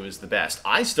regard 2 as the best.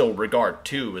 I still regard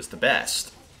 2 as the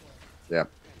best. Yeah.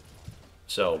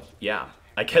 So, yeah.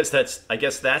 I guess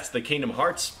that's the Kingdom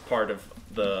Hearts part of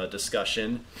the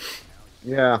discussion.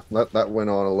 Yeah, that went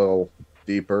on a little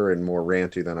deeper and more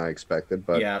ranty than I expected,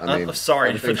 but yeah, I mean, I'm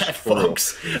sorry for that, cool.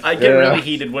 folks. I get really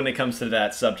heated when it comes to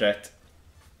that subject.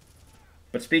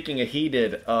 But speaking of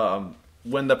heated,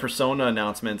 when the Persona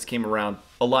announcements came around,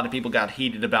 a lot of people got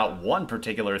heated about one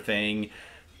particular thing,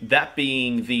 that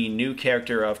being the new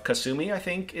character of Kasumi, I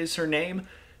think is her name.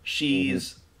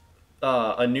 She's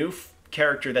a new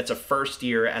character that's a first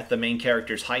year at the main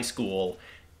character's high school,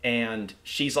 and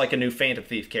she's like a new Phantom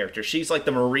Thief character. She's like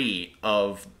the Marie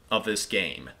of this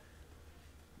game.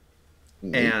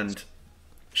 And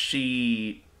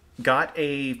she got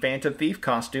a Phantom Thief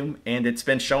costume, and it's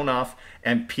been shown off,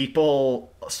 and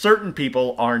certain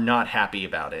people are not happy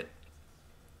about it.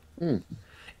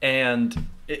 And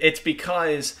it's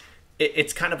because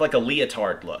it's kind of like a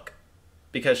leotard look,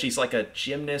 because she's like a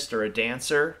gymnast or a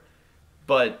dancer,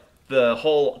 but the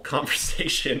whole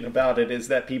conversation about it is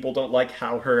that people don't like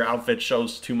how her outfit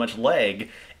shows too much leg,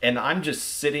 and I'm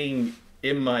just sitting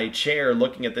in my chair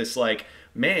looking at this like,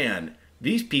 man,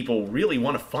 these people really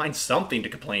want to find something to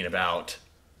complain about.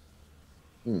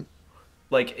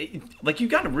 Like you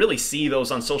got to really see those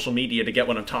on social media to get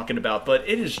what I'm talking about, but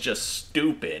it is just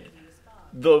stupid.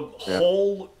 The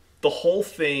whole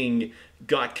thing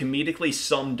got comedically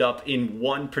summed up in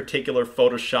one particular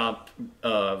Photoshop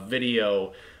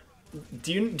video.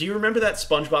 Do you remember that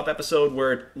SpongeBob episode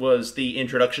where it was the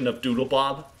introduction of Doodle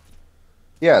Bob?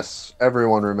 Yes,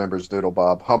 everyone remembers Doodle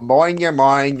Bob. Me hoy, me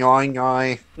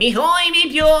boy. Me hoy,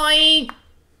 me boy!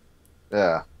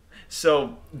 Yeah.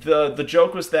 So the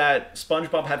joke was that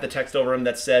SpongeBob had the text over him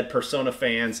that said Persona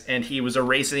fans, and he was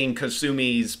erasing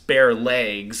Kasumi's bare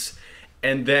legs.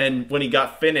 And then when he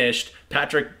got finished,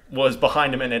 Patrick was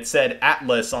behind him and it said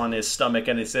Atlas on his stomach,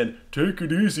 and it said, "Take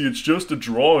it easy, it's just a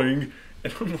drawing."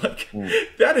 And I'm like,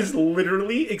 that is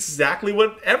literally exactly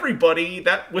what everybody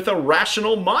that with a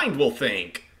rational mind will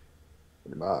think.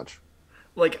 Pretty much.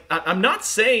 Like, I'm not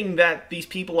saying that these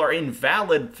people are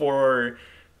invalid for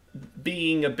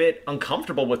being a bit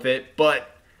uncomfortable with it,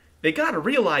 but they gotta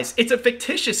realize it's a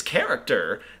fictitious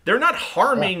character. They're not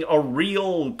harming a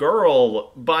real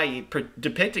girl by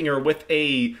depicting her with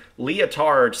a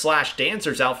leotard /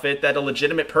 dancer's outfit that a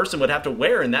legitimate person would have to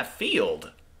wear in that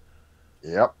field.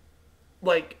 Yep.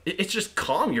 Like, it's just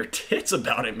calm your tits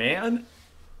about it, man.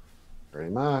 Pretty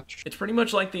much. It's pretty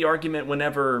much like the argument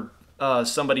whenever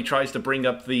somebody tries to bring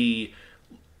up the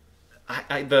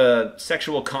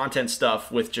sexual content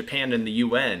stuff with Japan and the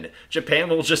UN. Japan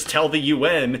will just tell the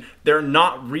UN they're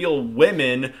not real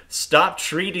women. Stop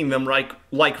treating them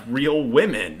like real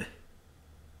women.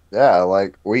 Yeah,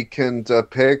 like, we can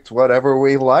depict whatever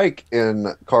we like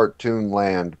in cartoon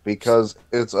land because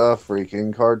it's a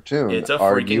freaking cartoon. It's a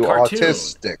Are freaking you cartoon.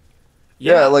 autistic?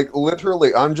 Yeah, like,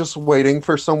 literally, I'm just waiting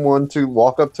for someone to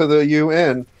walk up to the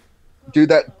UN, do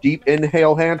that deep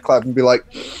inhale hand clap, and be like,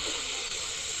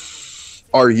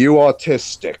 "Are you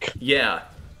autistic?" Yeah.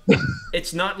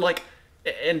 It's not like...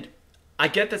 And I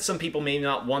get that some people may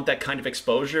not want that kind of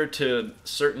exposure to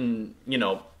certain,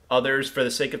 others for the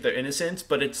sake of their innocence,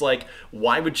 but it's like,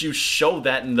 why would you show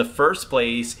that in the first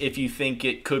place if you think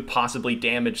it could possibly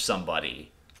damage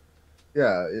somebody?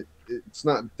 Yeah, it's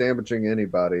not damaging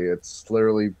anybody. It's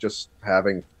literally just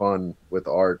having fun with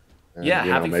art. And, Yeah,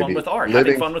 having fun with art,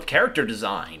 having fun with character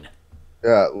design.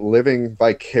 Yeah, living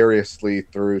vicariously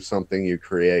through something you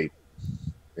create.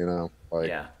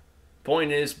 Yeah.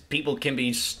 Point is, people can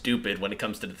be stupid when it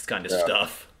comes to this kind of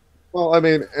stuff. Well, I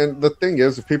mean, and the thing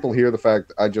is, if people hear the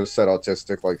fact I just said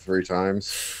autistic like 3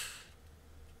 times,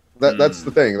 that's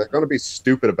the thing. They're going to be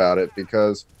stupid about it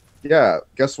because, yeah,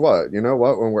 guess what? You know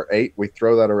what? When we're 8, we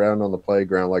throw that around on the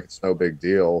playground like it's no big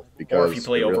deal. Because or if you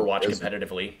play Overwatch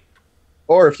competitively.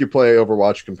 Or if you play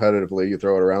Overwatch competitively, you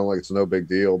throw it around like it's no big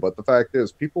deal. But the fact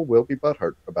is, people will be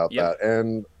butthurt about that.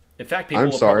 And in fact, people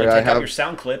will probably take out your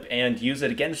sound clip and use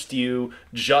it against you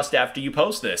just after you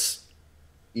post this.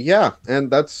 Yeah,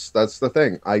 and that's the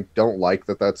thing. I don't like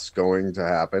that that's going to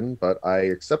happen, but I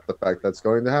accept the fact that's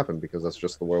going to happen because that's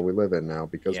just the world we live in now.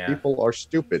 Because people are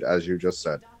stupid, as you just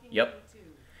said. Yep.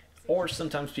 Or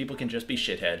sometimes people can just be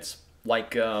shitheads.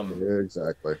 Like,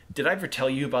 exactly. Did I ever tell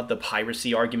you about the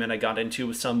piracy argument I got into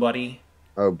with somebody?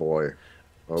 Oh boy.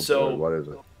 Boy, what is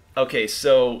it? Okay,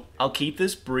 so I'll keep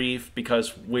this brief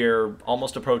because we're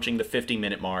almost approaching the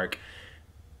 50-minute mark.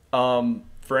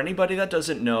 For anybody that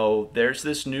doesn't know, there's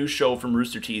this new show from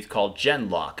Rooster Teeth called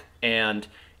Genlock, and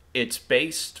it's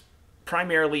based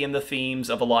primarily in the themes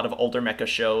of a lot of older mecha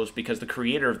shows because the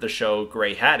creator of the show,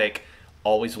 Gray Haddock,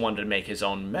 always wanted to make his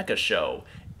own mecha show,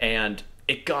 and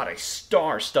it got a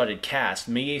star-studded cast.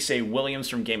 Miese Williams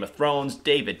from Game of Thrones,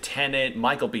 David Tennant,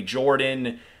 Michael B.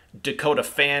 Jordan, Dakota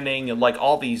Fanning, and like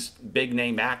all these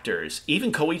big-name actors.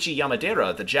 Even Koichi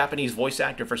Yamadera, the Japanese voice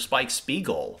actor for Spike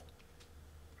Spiegel.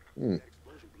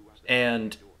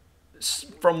 And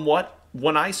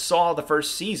when I saw the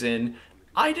first season,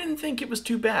 I didn't think it was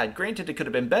too bad. Granted, it could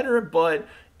have been better, but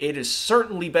it is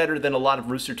certainly better than a lot of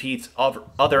Rooster Teeth's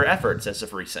other efforts as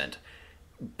of recent.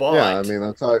 But yeah, I mean,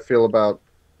 that's how I feel about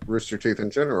Rooster Teeth in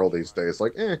general these days.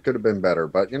 Like, it could have been better,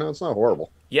 but, it's not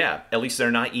horrible. Yeah, at least they're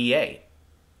not EA.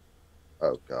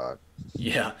 Oh, God.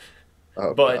 Yeah.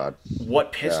 Oh, but God.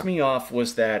 What pissed me off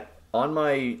was that on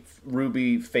my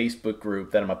Ruby Facebook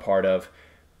group that I'm a part of,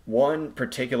 one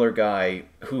particular guy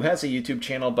who has a YouTube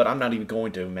channel, but I'm not even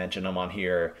going to mention him on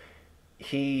here,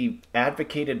 he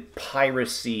advocated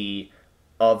piracy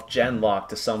of Genlock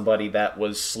to somebody that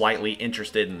was slightly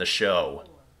interested in the show.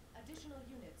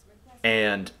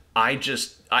 And I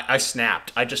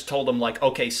snapped. I just told him, like,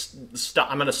 okay,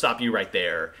 stop. I'm going to stop you right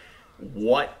there.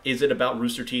 What is it about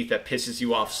Rooster Teeth that pisses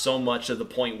you off so much to the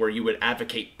point where you would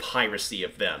advocate piracy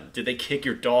of them? Did they kick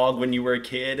your dog when you were a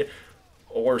kid?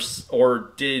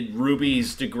 Or did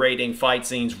Ruby's degrading fight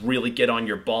scenes really get on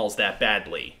your balls that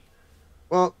badly?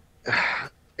 Well,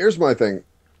 here's my thing.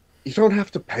 You don't have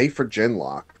to pay for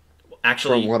Genlock.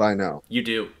 Actually, from what I know. You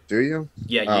do. Do you?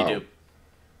 Yeah, you do.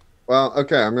 Well,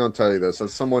 okay, I'm going to tell you this.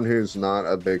 As someone who's not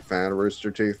a big fan of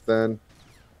Rooster Teeth, then,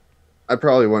 I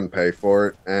probably wouldn't pay for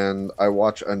it. And I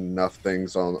watch enough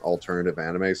things on alternative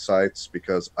anime sites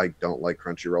because I don't like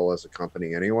Crunchyroll as a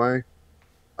company anyway.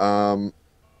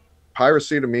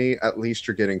 piracy to me, at least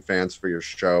you're getting fans for your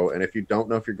show. And if you don't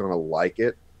know if you're going to like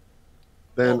it,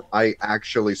 then Oh, I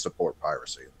actually support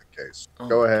piracy in the case. oh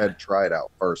Go my god. ahead, try it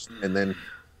out first, and then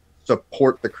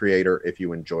support the creator if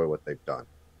you enjoy what they've done.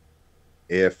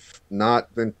 If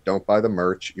not, then don't buy the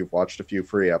merch. You've watched a few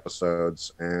free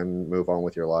episodes and move on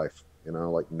with your life. You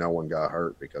know, like no one got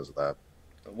hurt because of that.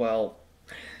 Well,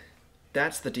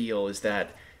 that's the deal, is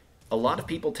that a lot of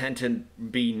people tend to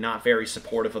be not very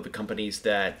supportive of the companies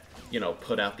that,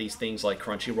 put out these things like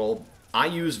Crunchyroll. I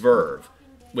use Verve,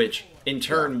 which in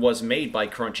turn was made by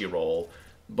Crunchyroll,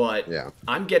 but Yeah.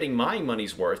 I'm getting my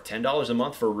money's worth, $10 a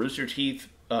month for Rooster Teeth,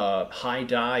 High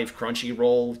Dive,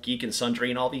 Crunchyroll, Geek and Sundry,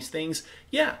 and all these things.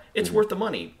 Yeah, it's worth the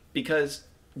money because,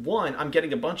 one, I'm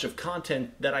getting a bunch of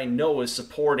content that I know is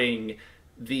supporting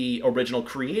the original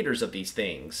creators of these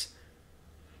things.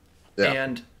 Yeah.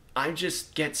 And I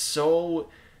just get so.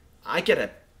 I get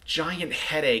a giant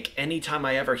headache anytime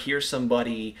I ever hear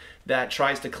somebody that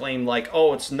tries to claim, like,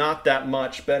 oh, it's not that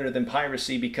much better than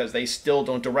piracy because they still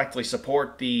don't directly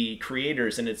support the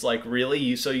creators. And it's like,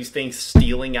 really? So you think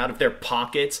stealing out of their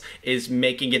pockets is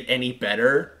making it any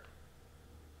better?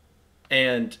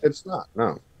 And It's not.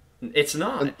 No. it's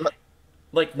not. And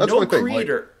Like, that's no my thing. Like,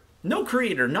 creator, no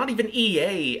creator, not even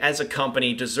EA as a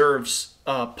company deserves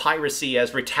piracy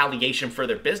as retaliation for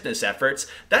their business efforts.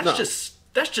 no.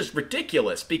 That's just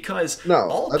ridiculous because No.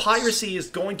 all That's piracy is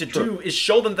going to true. do is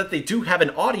show them that they do have an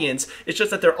audience. It's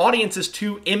just that their audience is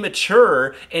too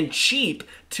immature and cheap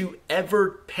to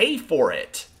ever pay for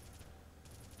it.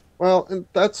 Well, and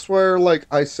that's where, like,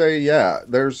 I say, yeah,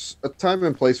 there's a time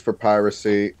and place for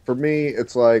piracy. For me,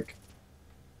 it's like,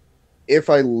 if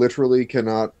I literally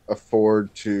cannot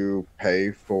afford to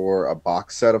pay for a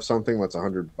box set of something that's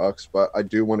 $100, but I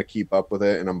do want to keep up with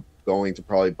it, and I'm going to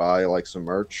probably buy like some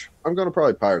merch, I'm going to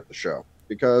probably pirate the show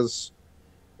because,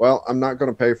 well, I'm not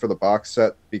going to pay for the box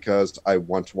set because I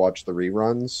want to watch the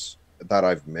reruns that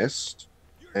I've missed,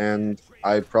 and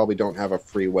I probably don't have a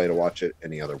free way to watch it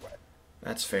any other way.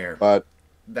 That's fair. But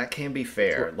That can be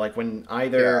fair. Like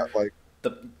yeah, like,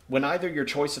 when either your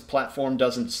choice of platform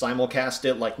doesn't simulcast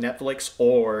it like Netflix,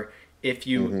 or if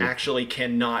you mhm. actually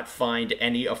cannot find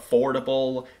any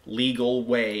affordable legal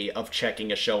way of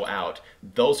checking a show out.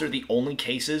 Those are the only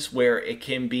cases where it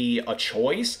can be a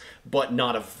choice, but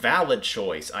not a valid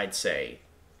choice, I'd say.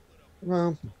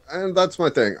 Well, and that's my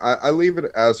thing. I leave it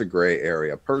as a gray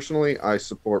area. Personally, I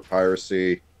support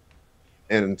piracy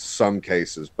in some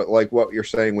cases, but like what you're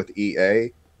saying with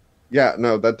EA, yeah,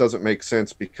 no, that doesn't make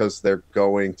sense because they're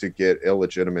going to get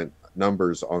illegitimate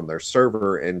numbers on their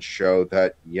server and show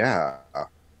that, yeah,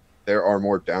 there are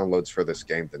more downloads for this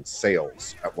game than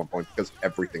sales at one point because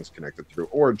everything's connected through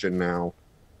Origin now.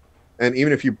 And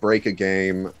even if you break a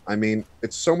game, I mean,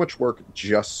 it's so much work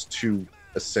just to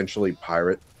essentially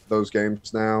pirate those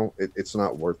games now. It's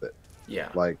not worth it. Yeah.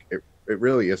 Like, it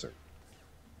really isn't.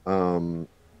 Um,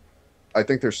 I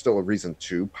think there's still a reason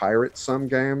to pirate some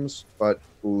games, but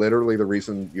literally the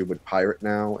reason you would pirate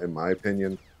now, in my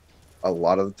opinion, a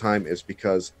lot of the time is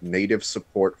because native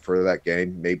support for that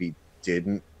game maybe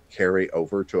didn't carry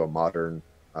over to a modern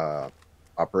uh,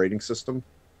 operating system.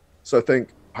 So I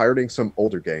think pirating some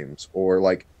older games, or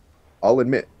like, I'll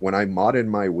admit, when I modded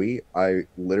my Wii, I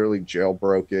literally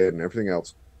jailbroke it and everything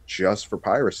else just for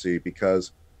piracy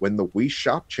because when the Wii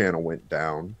Shop channel went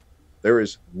down, there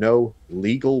is no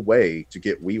legal way to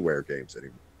get WiiWare games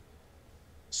anymore.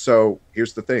 So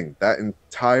here's the thing, that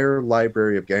entire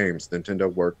library of games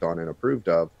Nintendo worked on and approved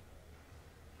of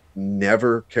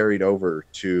never carried over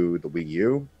to the Wii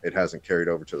U. It hasn't carried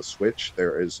over to the Switch.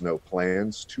 There is no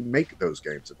plans to make those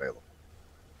games available.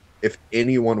 If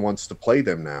anyone wants to play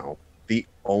them now, the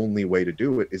only way to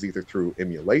do it is either through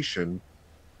emulation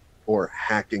or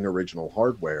hacking original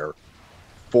hardware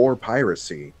for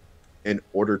piracy in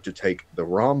order to take the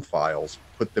ROM files,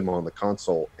 put them on the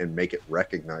console, and make it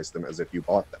recognize them as if you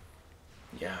bought them.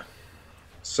 Yeah.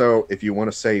 So if you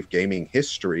want to save gaming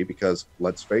history, because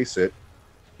let's face it,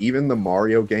 even the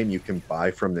Mario game you can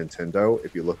buy from Nintendo,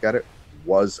 if you look at it,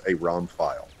 was a ROM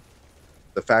file.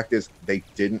 The fact is, they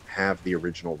didn't have the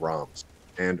original ROMs.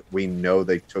 And we know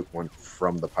they took one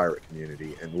from the pirate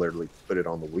community and literally put it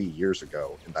on the Wii years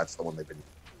ago. And that's the one they've been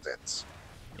using since.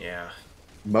 Yeah.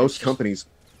 Most companies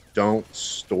don't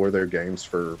store their games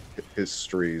for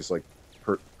histories like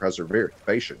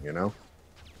preservation, you know?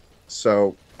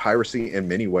 So piracy in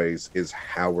many ways is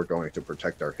how we're going to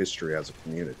protect our history as a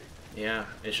community. Yeah,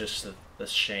 it's just the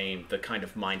shame, the kind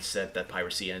of mindset that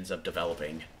piracy ends up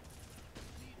developing.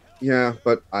 Yeah,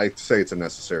 but I say it's a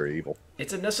necessary evil.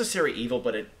 It's a necessary evil,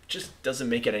 but it just doesn't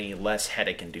make it any less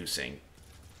headache-inducing.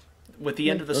 With the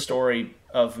end of the story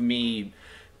of me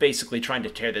basically trying to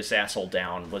tear this asshole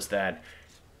down was that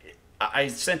I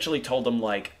essentially told him,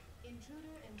 like,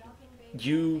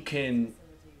 you can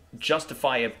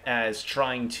justify it as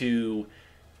trying to,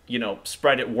 you know,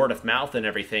 spread it word of mouth and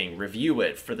everything, review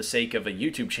it for the sake of a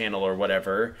YouTube channel or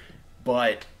whatever,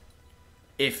 but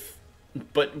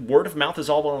word of mouth is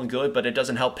all well and good, but it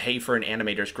doesn't help pay for an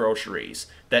animator's groceries.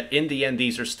 That in the end,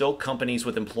 these are still companies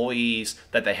with employees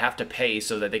that they have to pay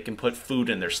so that they can put food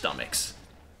in their stomachs.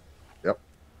 Yep.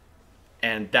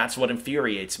 And that's what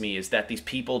infuriates me, is that these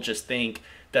people just think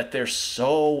that they're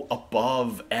so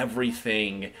above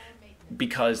everything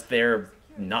because they're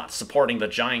not supporting the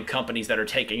giant companies that are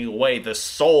taking away the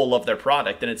soul of their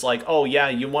product. And it's like, oh yeah,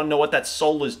 you want to know what that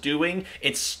soul is doing?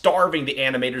 It's starving the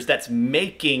animators that's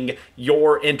making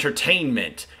your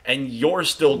entertainment, and you're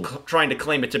still trying to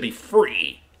claim it to be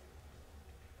free.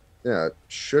 Yeah, it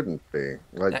shouldn't be.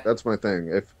 Like, that's my thing.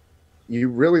 If you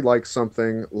really like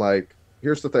something, like,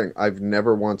 here's the thing. I've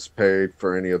never once paid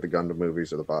for any of the Gundam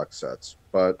movies or the box sets,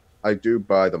 but I do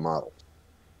buy the models.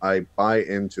 I buy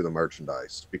into the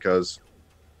merchandise because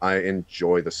I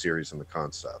enjoy the series and the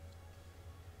concept.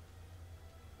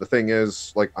 The thing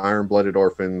is, like, Iron-Blooded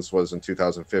Orphans was in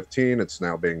 2015. It's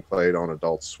now being played on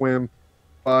Adult Swim.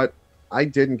 But I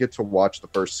didn't get to watch the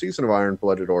first season of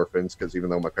Iron-Blooded Orphans because even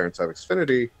though my parents have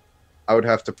Xfinity, I would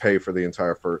have to pay for the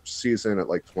entire first season at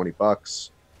like $20.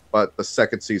 But the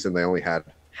second season, they only had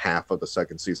half of the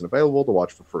second season available to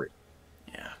watch for free.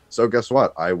 Yeah. So guess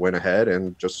what? I went ahead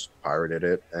and just pirated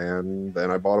it, and then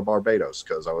I bought a Barbados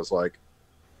because I was like,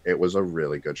 it was a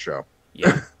really good show.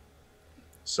 Yeah.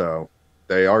 So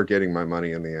they are getting my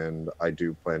money in the end. I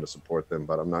do plan to support them,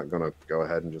 but I'm not going to go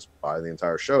ahead and just buy the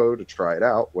entire show to try it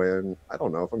out when I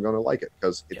don't know if I'm going to like it,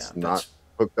 because it's not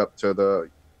hooked up to the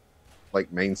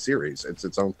like main series. It's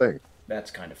its own thing.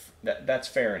 That's kind of that's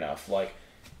fair enough. Like,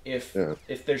 if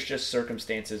there's just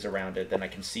circumstances around it, then I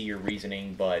can see your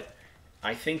reasoning. But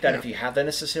I think that if you have the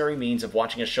necessary means of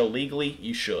watching a show legally,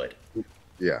 you should.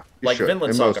 Yeah, like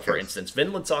Vinland Saga, for instance.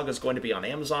 Vinland Saga is going to be on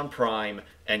Amazon Prime,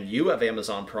 and you have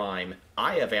Amazon Prime.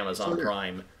 I have Amazon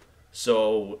Prime.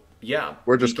 So, yeah.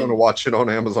 We're just going to watch it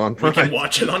on Amazon Prime. We can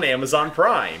watch it on Amazon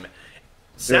Prime.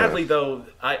 Sadly, though,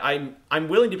 I'm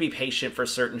willing to be patient for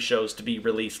certain shows to be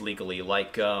released legally.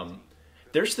 Like,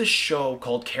 there's this show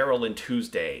called Carol and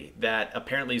Tuesday that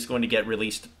apparently is going to get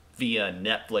released via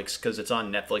Netflix because it's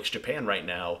on Netflix Japan right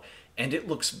now. And it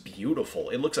looks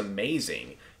beautiful. It looks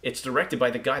amazing. It's directed by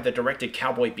the guy that directed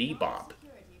Cowboy Bebop.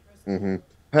 Mm-hmm.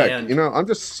 Heck, I'm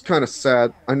just kind of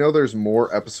sad. I know there's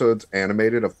more episodes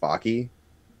animated of Baki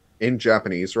in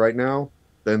Japanese right now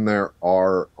than there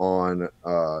are on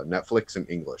Netflix in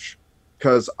English.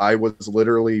 Because I was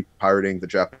literally pirating the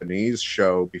Japanese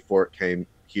show before it came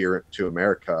here to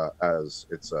America as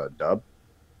its dub.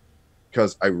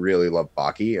 Because I really love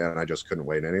Baki, and I just couldn't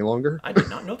wait any longer. I did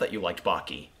not know that you liked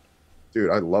Baki. Dude,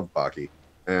 I love Baki.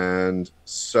 And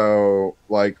so,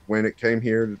 like, when it came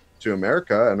here to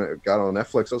America and it got on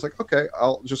Netflix, I was like, okay,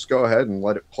 I'll just go ahead and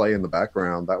let it play in the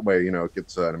background. That way, it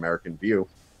gets an American view.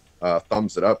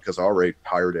 Thumbs it up, because I already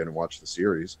pirated and watched the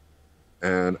series.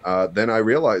 And then I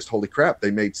realized, holy crap,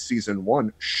 they made season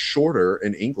 1 shorter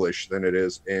in English than it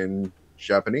is in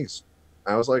Japanese.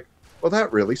 I was like, well,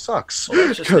 that really sucks.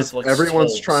 Because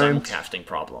everyone's trying simulcasting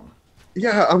problem.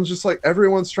 Yeah, I'm just like,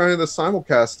 everyone's trying the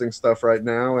simulcasting stuff right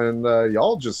now, and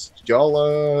y'all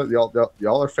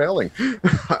are failing.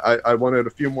 I wanted a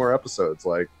few more episodes,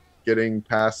 like getting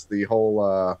past the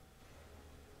whole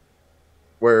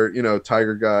where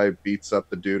Tiger Guy beats up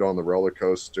the dude on the roller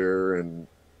coaster, and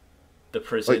the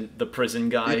prison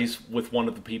guys with one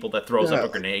of the people that throws up a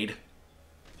grenade.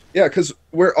 Yeah, because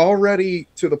we're already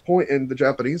to the point in the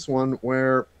Japanese one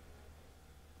where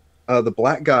the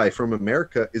black guy from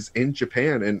America is in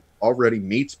Japan and already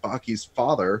meets Baki's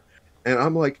father. And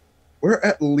I'm like, we're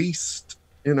at least,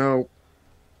 5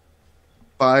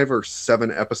 or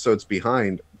 7 episodes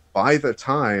behind by the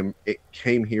time it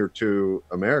came here to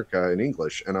America in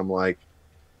English. And I'm like,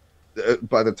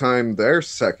 by the time their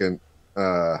second,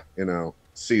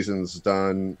 season's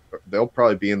done, they'll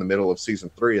probably be in the middle of season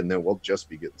 3, and then we'll just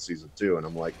be getting season 2. And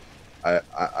I'm like,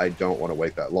 I don't want to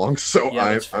wait that long, so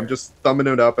I'm just thumbing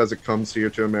it up as it comes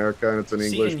here to America, and it's in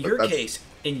English.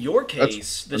 In your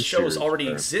case, the show's already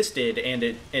existed, and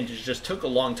it just took a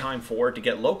long time for it to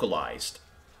get localized.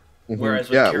 Mm-hmm. Whereas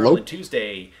with Carol and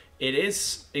Tuesday, it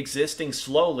is existing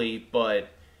slowly, but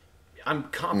I'm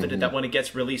confident that when it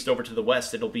gets released over to the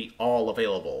West, it'll be all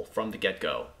available from the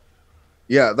get-go.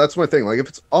 Yeah, that's my thing. Like, if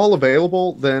it's all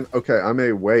available, then okay, I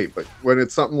may wait. But when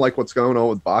it's something like what's going on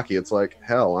with Baki, it's like,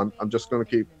 hell, I'm just going to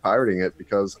keep pirating it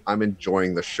because I'm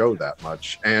enjoying the show that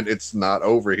much, and it's not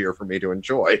over here for me to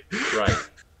enjoy. Right.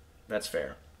 That's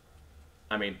fair.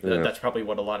 I mean, Yeah. that's probably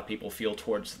what a lot of people feel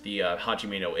towards the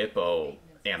Hajime no Ippo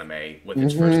anime with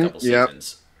its first couple Yep.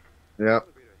 seasons. Yep.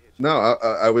 No,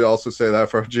 I would also say that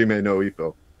for Hajime no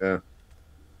Ippo. Yeah.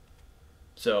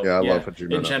 So Yeah, I yeah, love Hajime in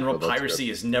no general, Ippo. That's piracy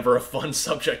good. is never a fun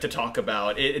subject to talk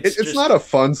about. It's It's just not a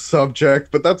fun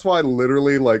subject, but that's why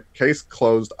literally, like, case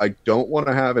closed. I don't want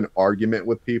to have an argument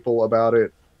with people about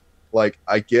it. Like,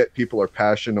 I get people are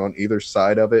passionate on either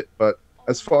side of it, but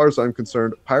as far as I'm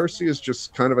concerned, piracy is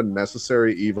just kind of a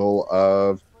necessary evil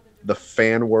of the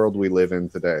fan world we live in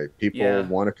today. People yeah.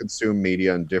 want to consume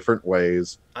media in different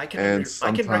ways, and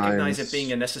I can recognize it being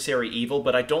sometimes, a necessary evil,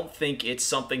 but I don't think it's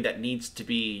something that needs to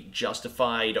be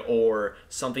justified or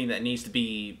something that needs to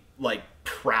be like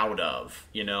proud of.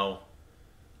 You know,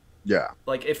 yeah,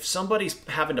 like if somebody's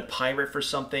having to pirate for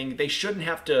something, they shouldn't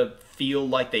have to feel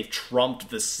like they've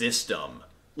trumped the system.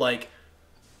 Like,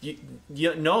 you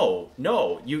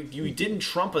didn't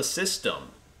trump a system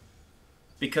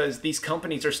because these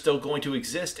companies are still going to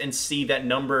exist and see that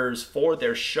numbers for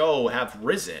their show have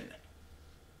risen.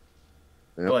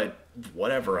 yep. But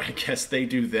whatever, I guess they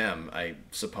do them, I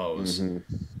suppose.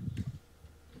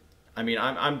 I mean,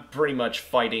 I'm pretty much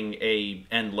fighting a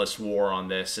endless war on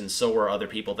this, and so are other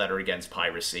people that are against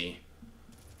piracy.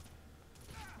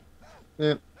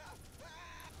 Yeah.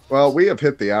 Well, we have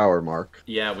hit the hour mark.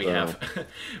 Yeah, we So. have.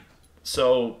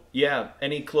 So yeah,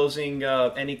 any closing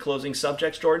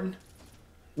subjects, Jordan?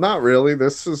 Not really.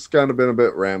 This has kind of been a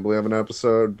bit rambly of an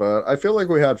episode, but I feel like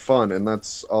we had fun, and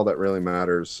that's all that really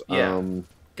matters. Yeah.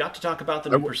 Got to talk about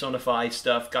the new Persona 5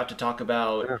 stuff. Got to talk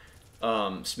about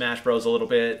Smash Bros. A little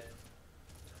bit.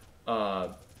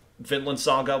 Vinland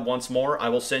Saga once more. I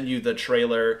will send you the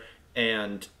trailer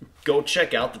and go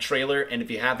check out the trailer. And if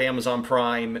you have Amazon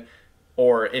Prime,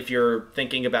 or if you're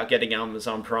thinking about getting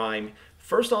Amazon Prime,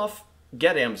 first off,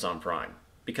 get Amazon Prime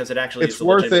because it actually it's is a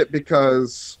worth legitimate... it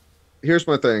because here's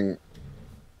my thing.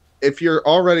 If you're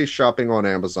already shopping on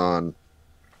Amazon,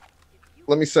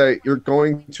 let me say you're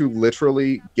going to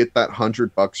literally get that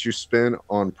 $100 you spend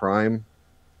on Prime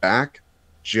back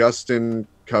just in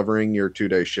covering your 2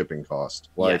 day shipping cost.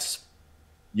 Like, Yes.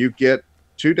 you get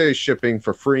 2 days shipping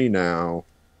for free now,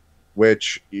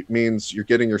 which means you're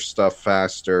getting your stuff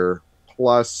faster.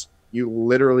 Plus, you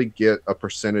literally get a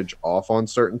percentage off on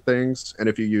certain things. And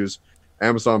if you use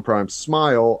Amazon Prime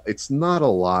Smile, it's not a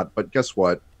lot, but guess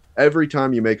what? Every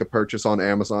time you make a purchase on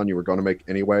Amazon you were going to make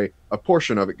anyway, a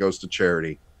portion of it goes to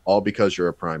charity, all because you're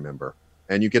a Prime member.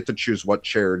 And you get to choose what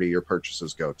charity your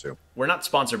purchases go to. We're not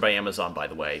sponsored by Amazon, by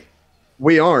the way.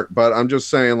 We aren't, but I'm just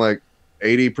saying, like,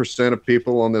 80% of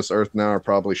people on this earth now are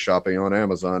probably shopping on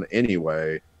Amazon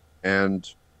anyway. And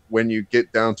when you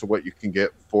get down to what you can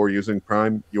get for using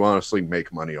Prime, you honestly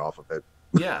make money off of it.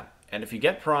 Yeah, and if you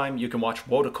get Prime, you can watch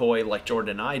Wodakoi like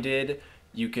Jordan and I did.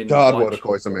 You can God, watch...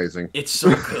 Wotakoi's amazing. It's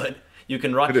so good. You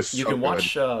can watch. It is You so can good.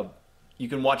 watch. You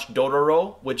can watch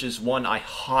Dororo, which is one I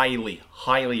highly,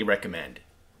 highly recommend.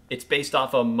 It's based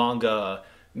off a manga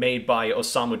made by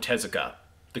Osamu Tezuka,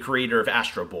 the creator of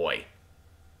Astro Boy.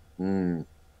 And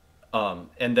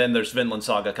then there's Vinland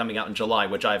Saga coming out in July,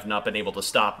 which I've not been able to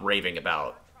stop raving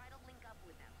about.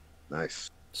 Nice.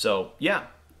 So yeah,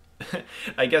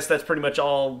 I guess that's pretty much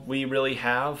all we really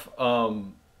have.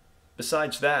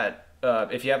 Besides that,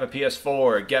 if you have a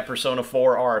PS4, get Persona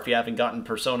 4R if you haven't gotten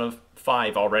Persona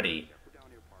 5 already.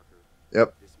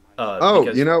 Yep.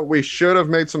 Because You know, we should have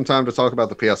made some time to talk about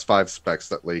the PS5 specs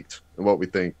that leaked and what we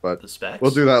think, but the specs.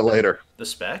 we'll do that later. The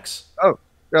specs. Oh,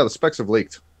 yeah, the specs have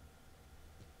leaked.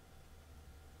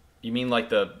 You mean like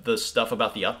the stuff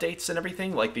about the updates and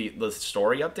everything, like the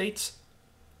story updates?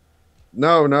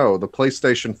 No, the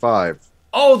PlayStation 5.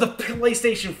 Oh, the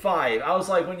PlayStation 5. I was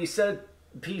like, when you said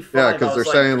P5, Yeah, 'cause I was they're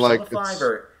like, saying, Persona like, 5 it's-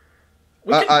 or...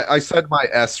 We can, I said my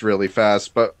S really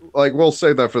fast, but like we'll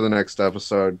save that for the next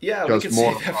episode. yeah, we because can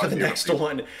more save that for the next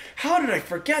one. How did I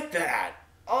forget that?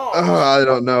 Oh, I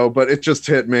don't know, but it just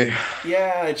hit me.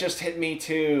 yeah, it just hit me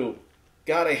too.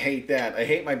 God, I hate that. I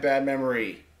hate my bad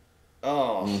memory.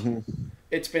 Oh,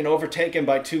 it's been overtaken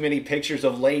by too many pictures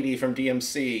of Lady from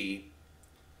DMC.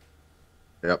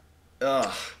 Yep.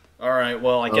 Ugh. All right.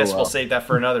 Well, I guess well. we'll save that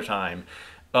for another time.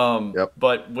 Yep.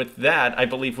 But with that, I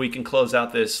believe we can close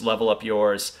out this Level Up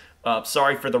Yours.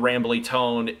 Sorry for the rambly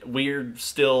tone. We're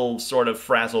still sort of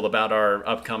frazzled about our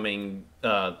upcoming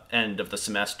end of the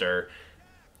semester.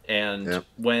 And Yep.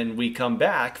 when we come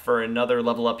back for another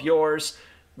Level Up Yours,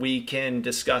 we can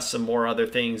discuss some more other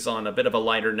things on a bit of a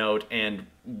lighter note, and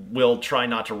we'll try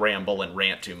not to ramble and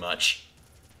rant too much.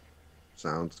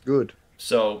 Sounds good.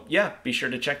 So, yeah, be sure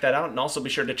to check that out, and also be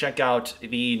sure to check out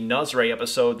the Nuzray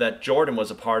episode that Jordan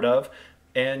was a part of,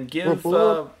 and give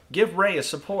Ray a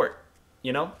support.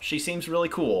 You know, she seems really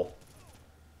cool.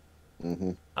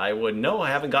 Mm-hmm. I would know. I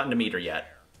haven't gotten to meet her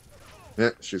yet.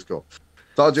 Yeah, she's cool.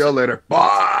 Talk to you all later.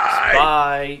 Bye!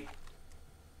 Bye!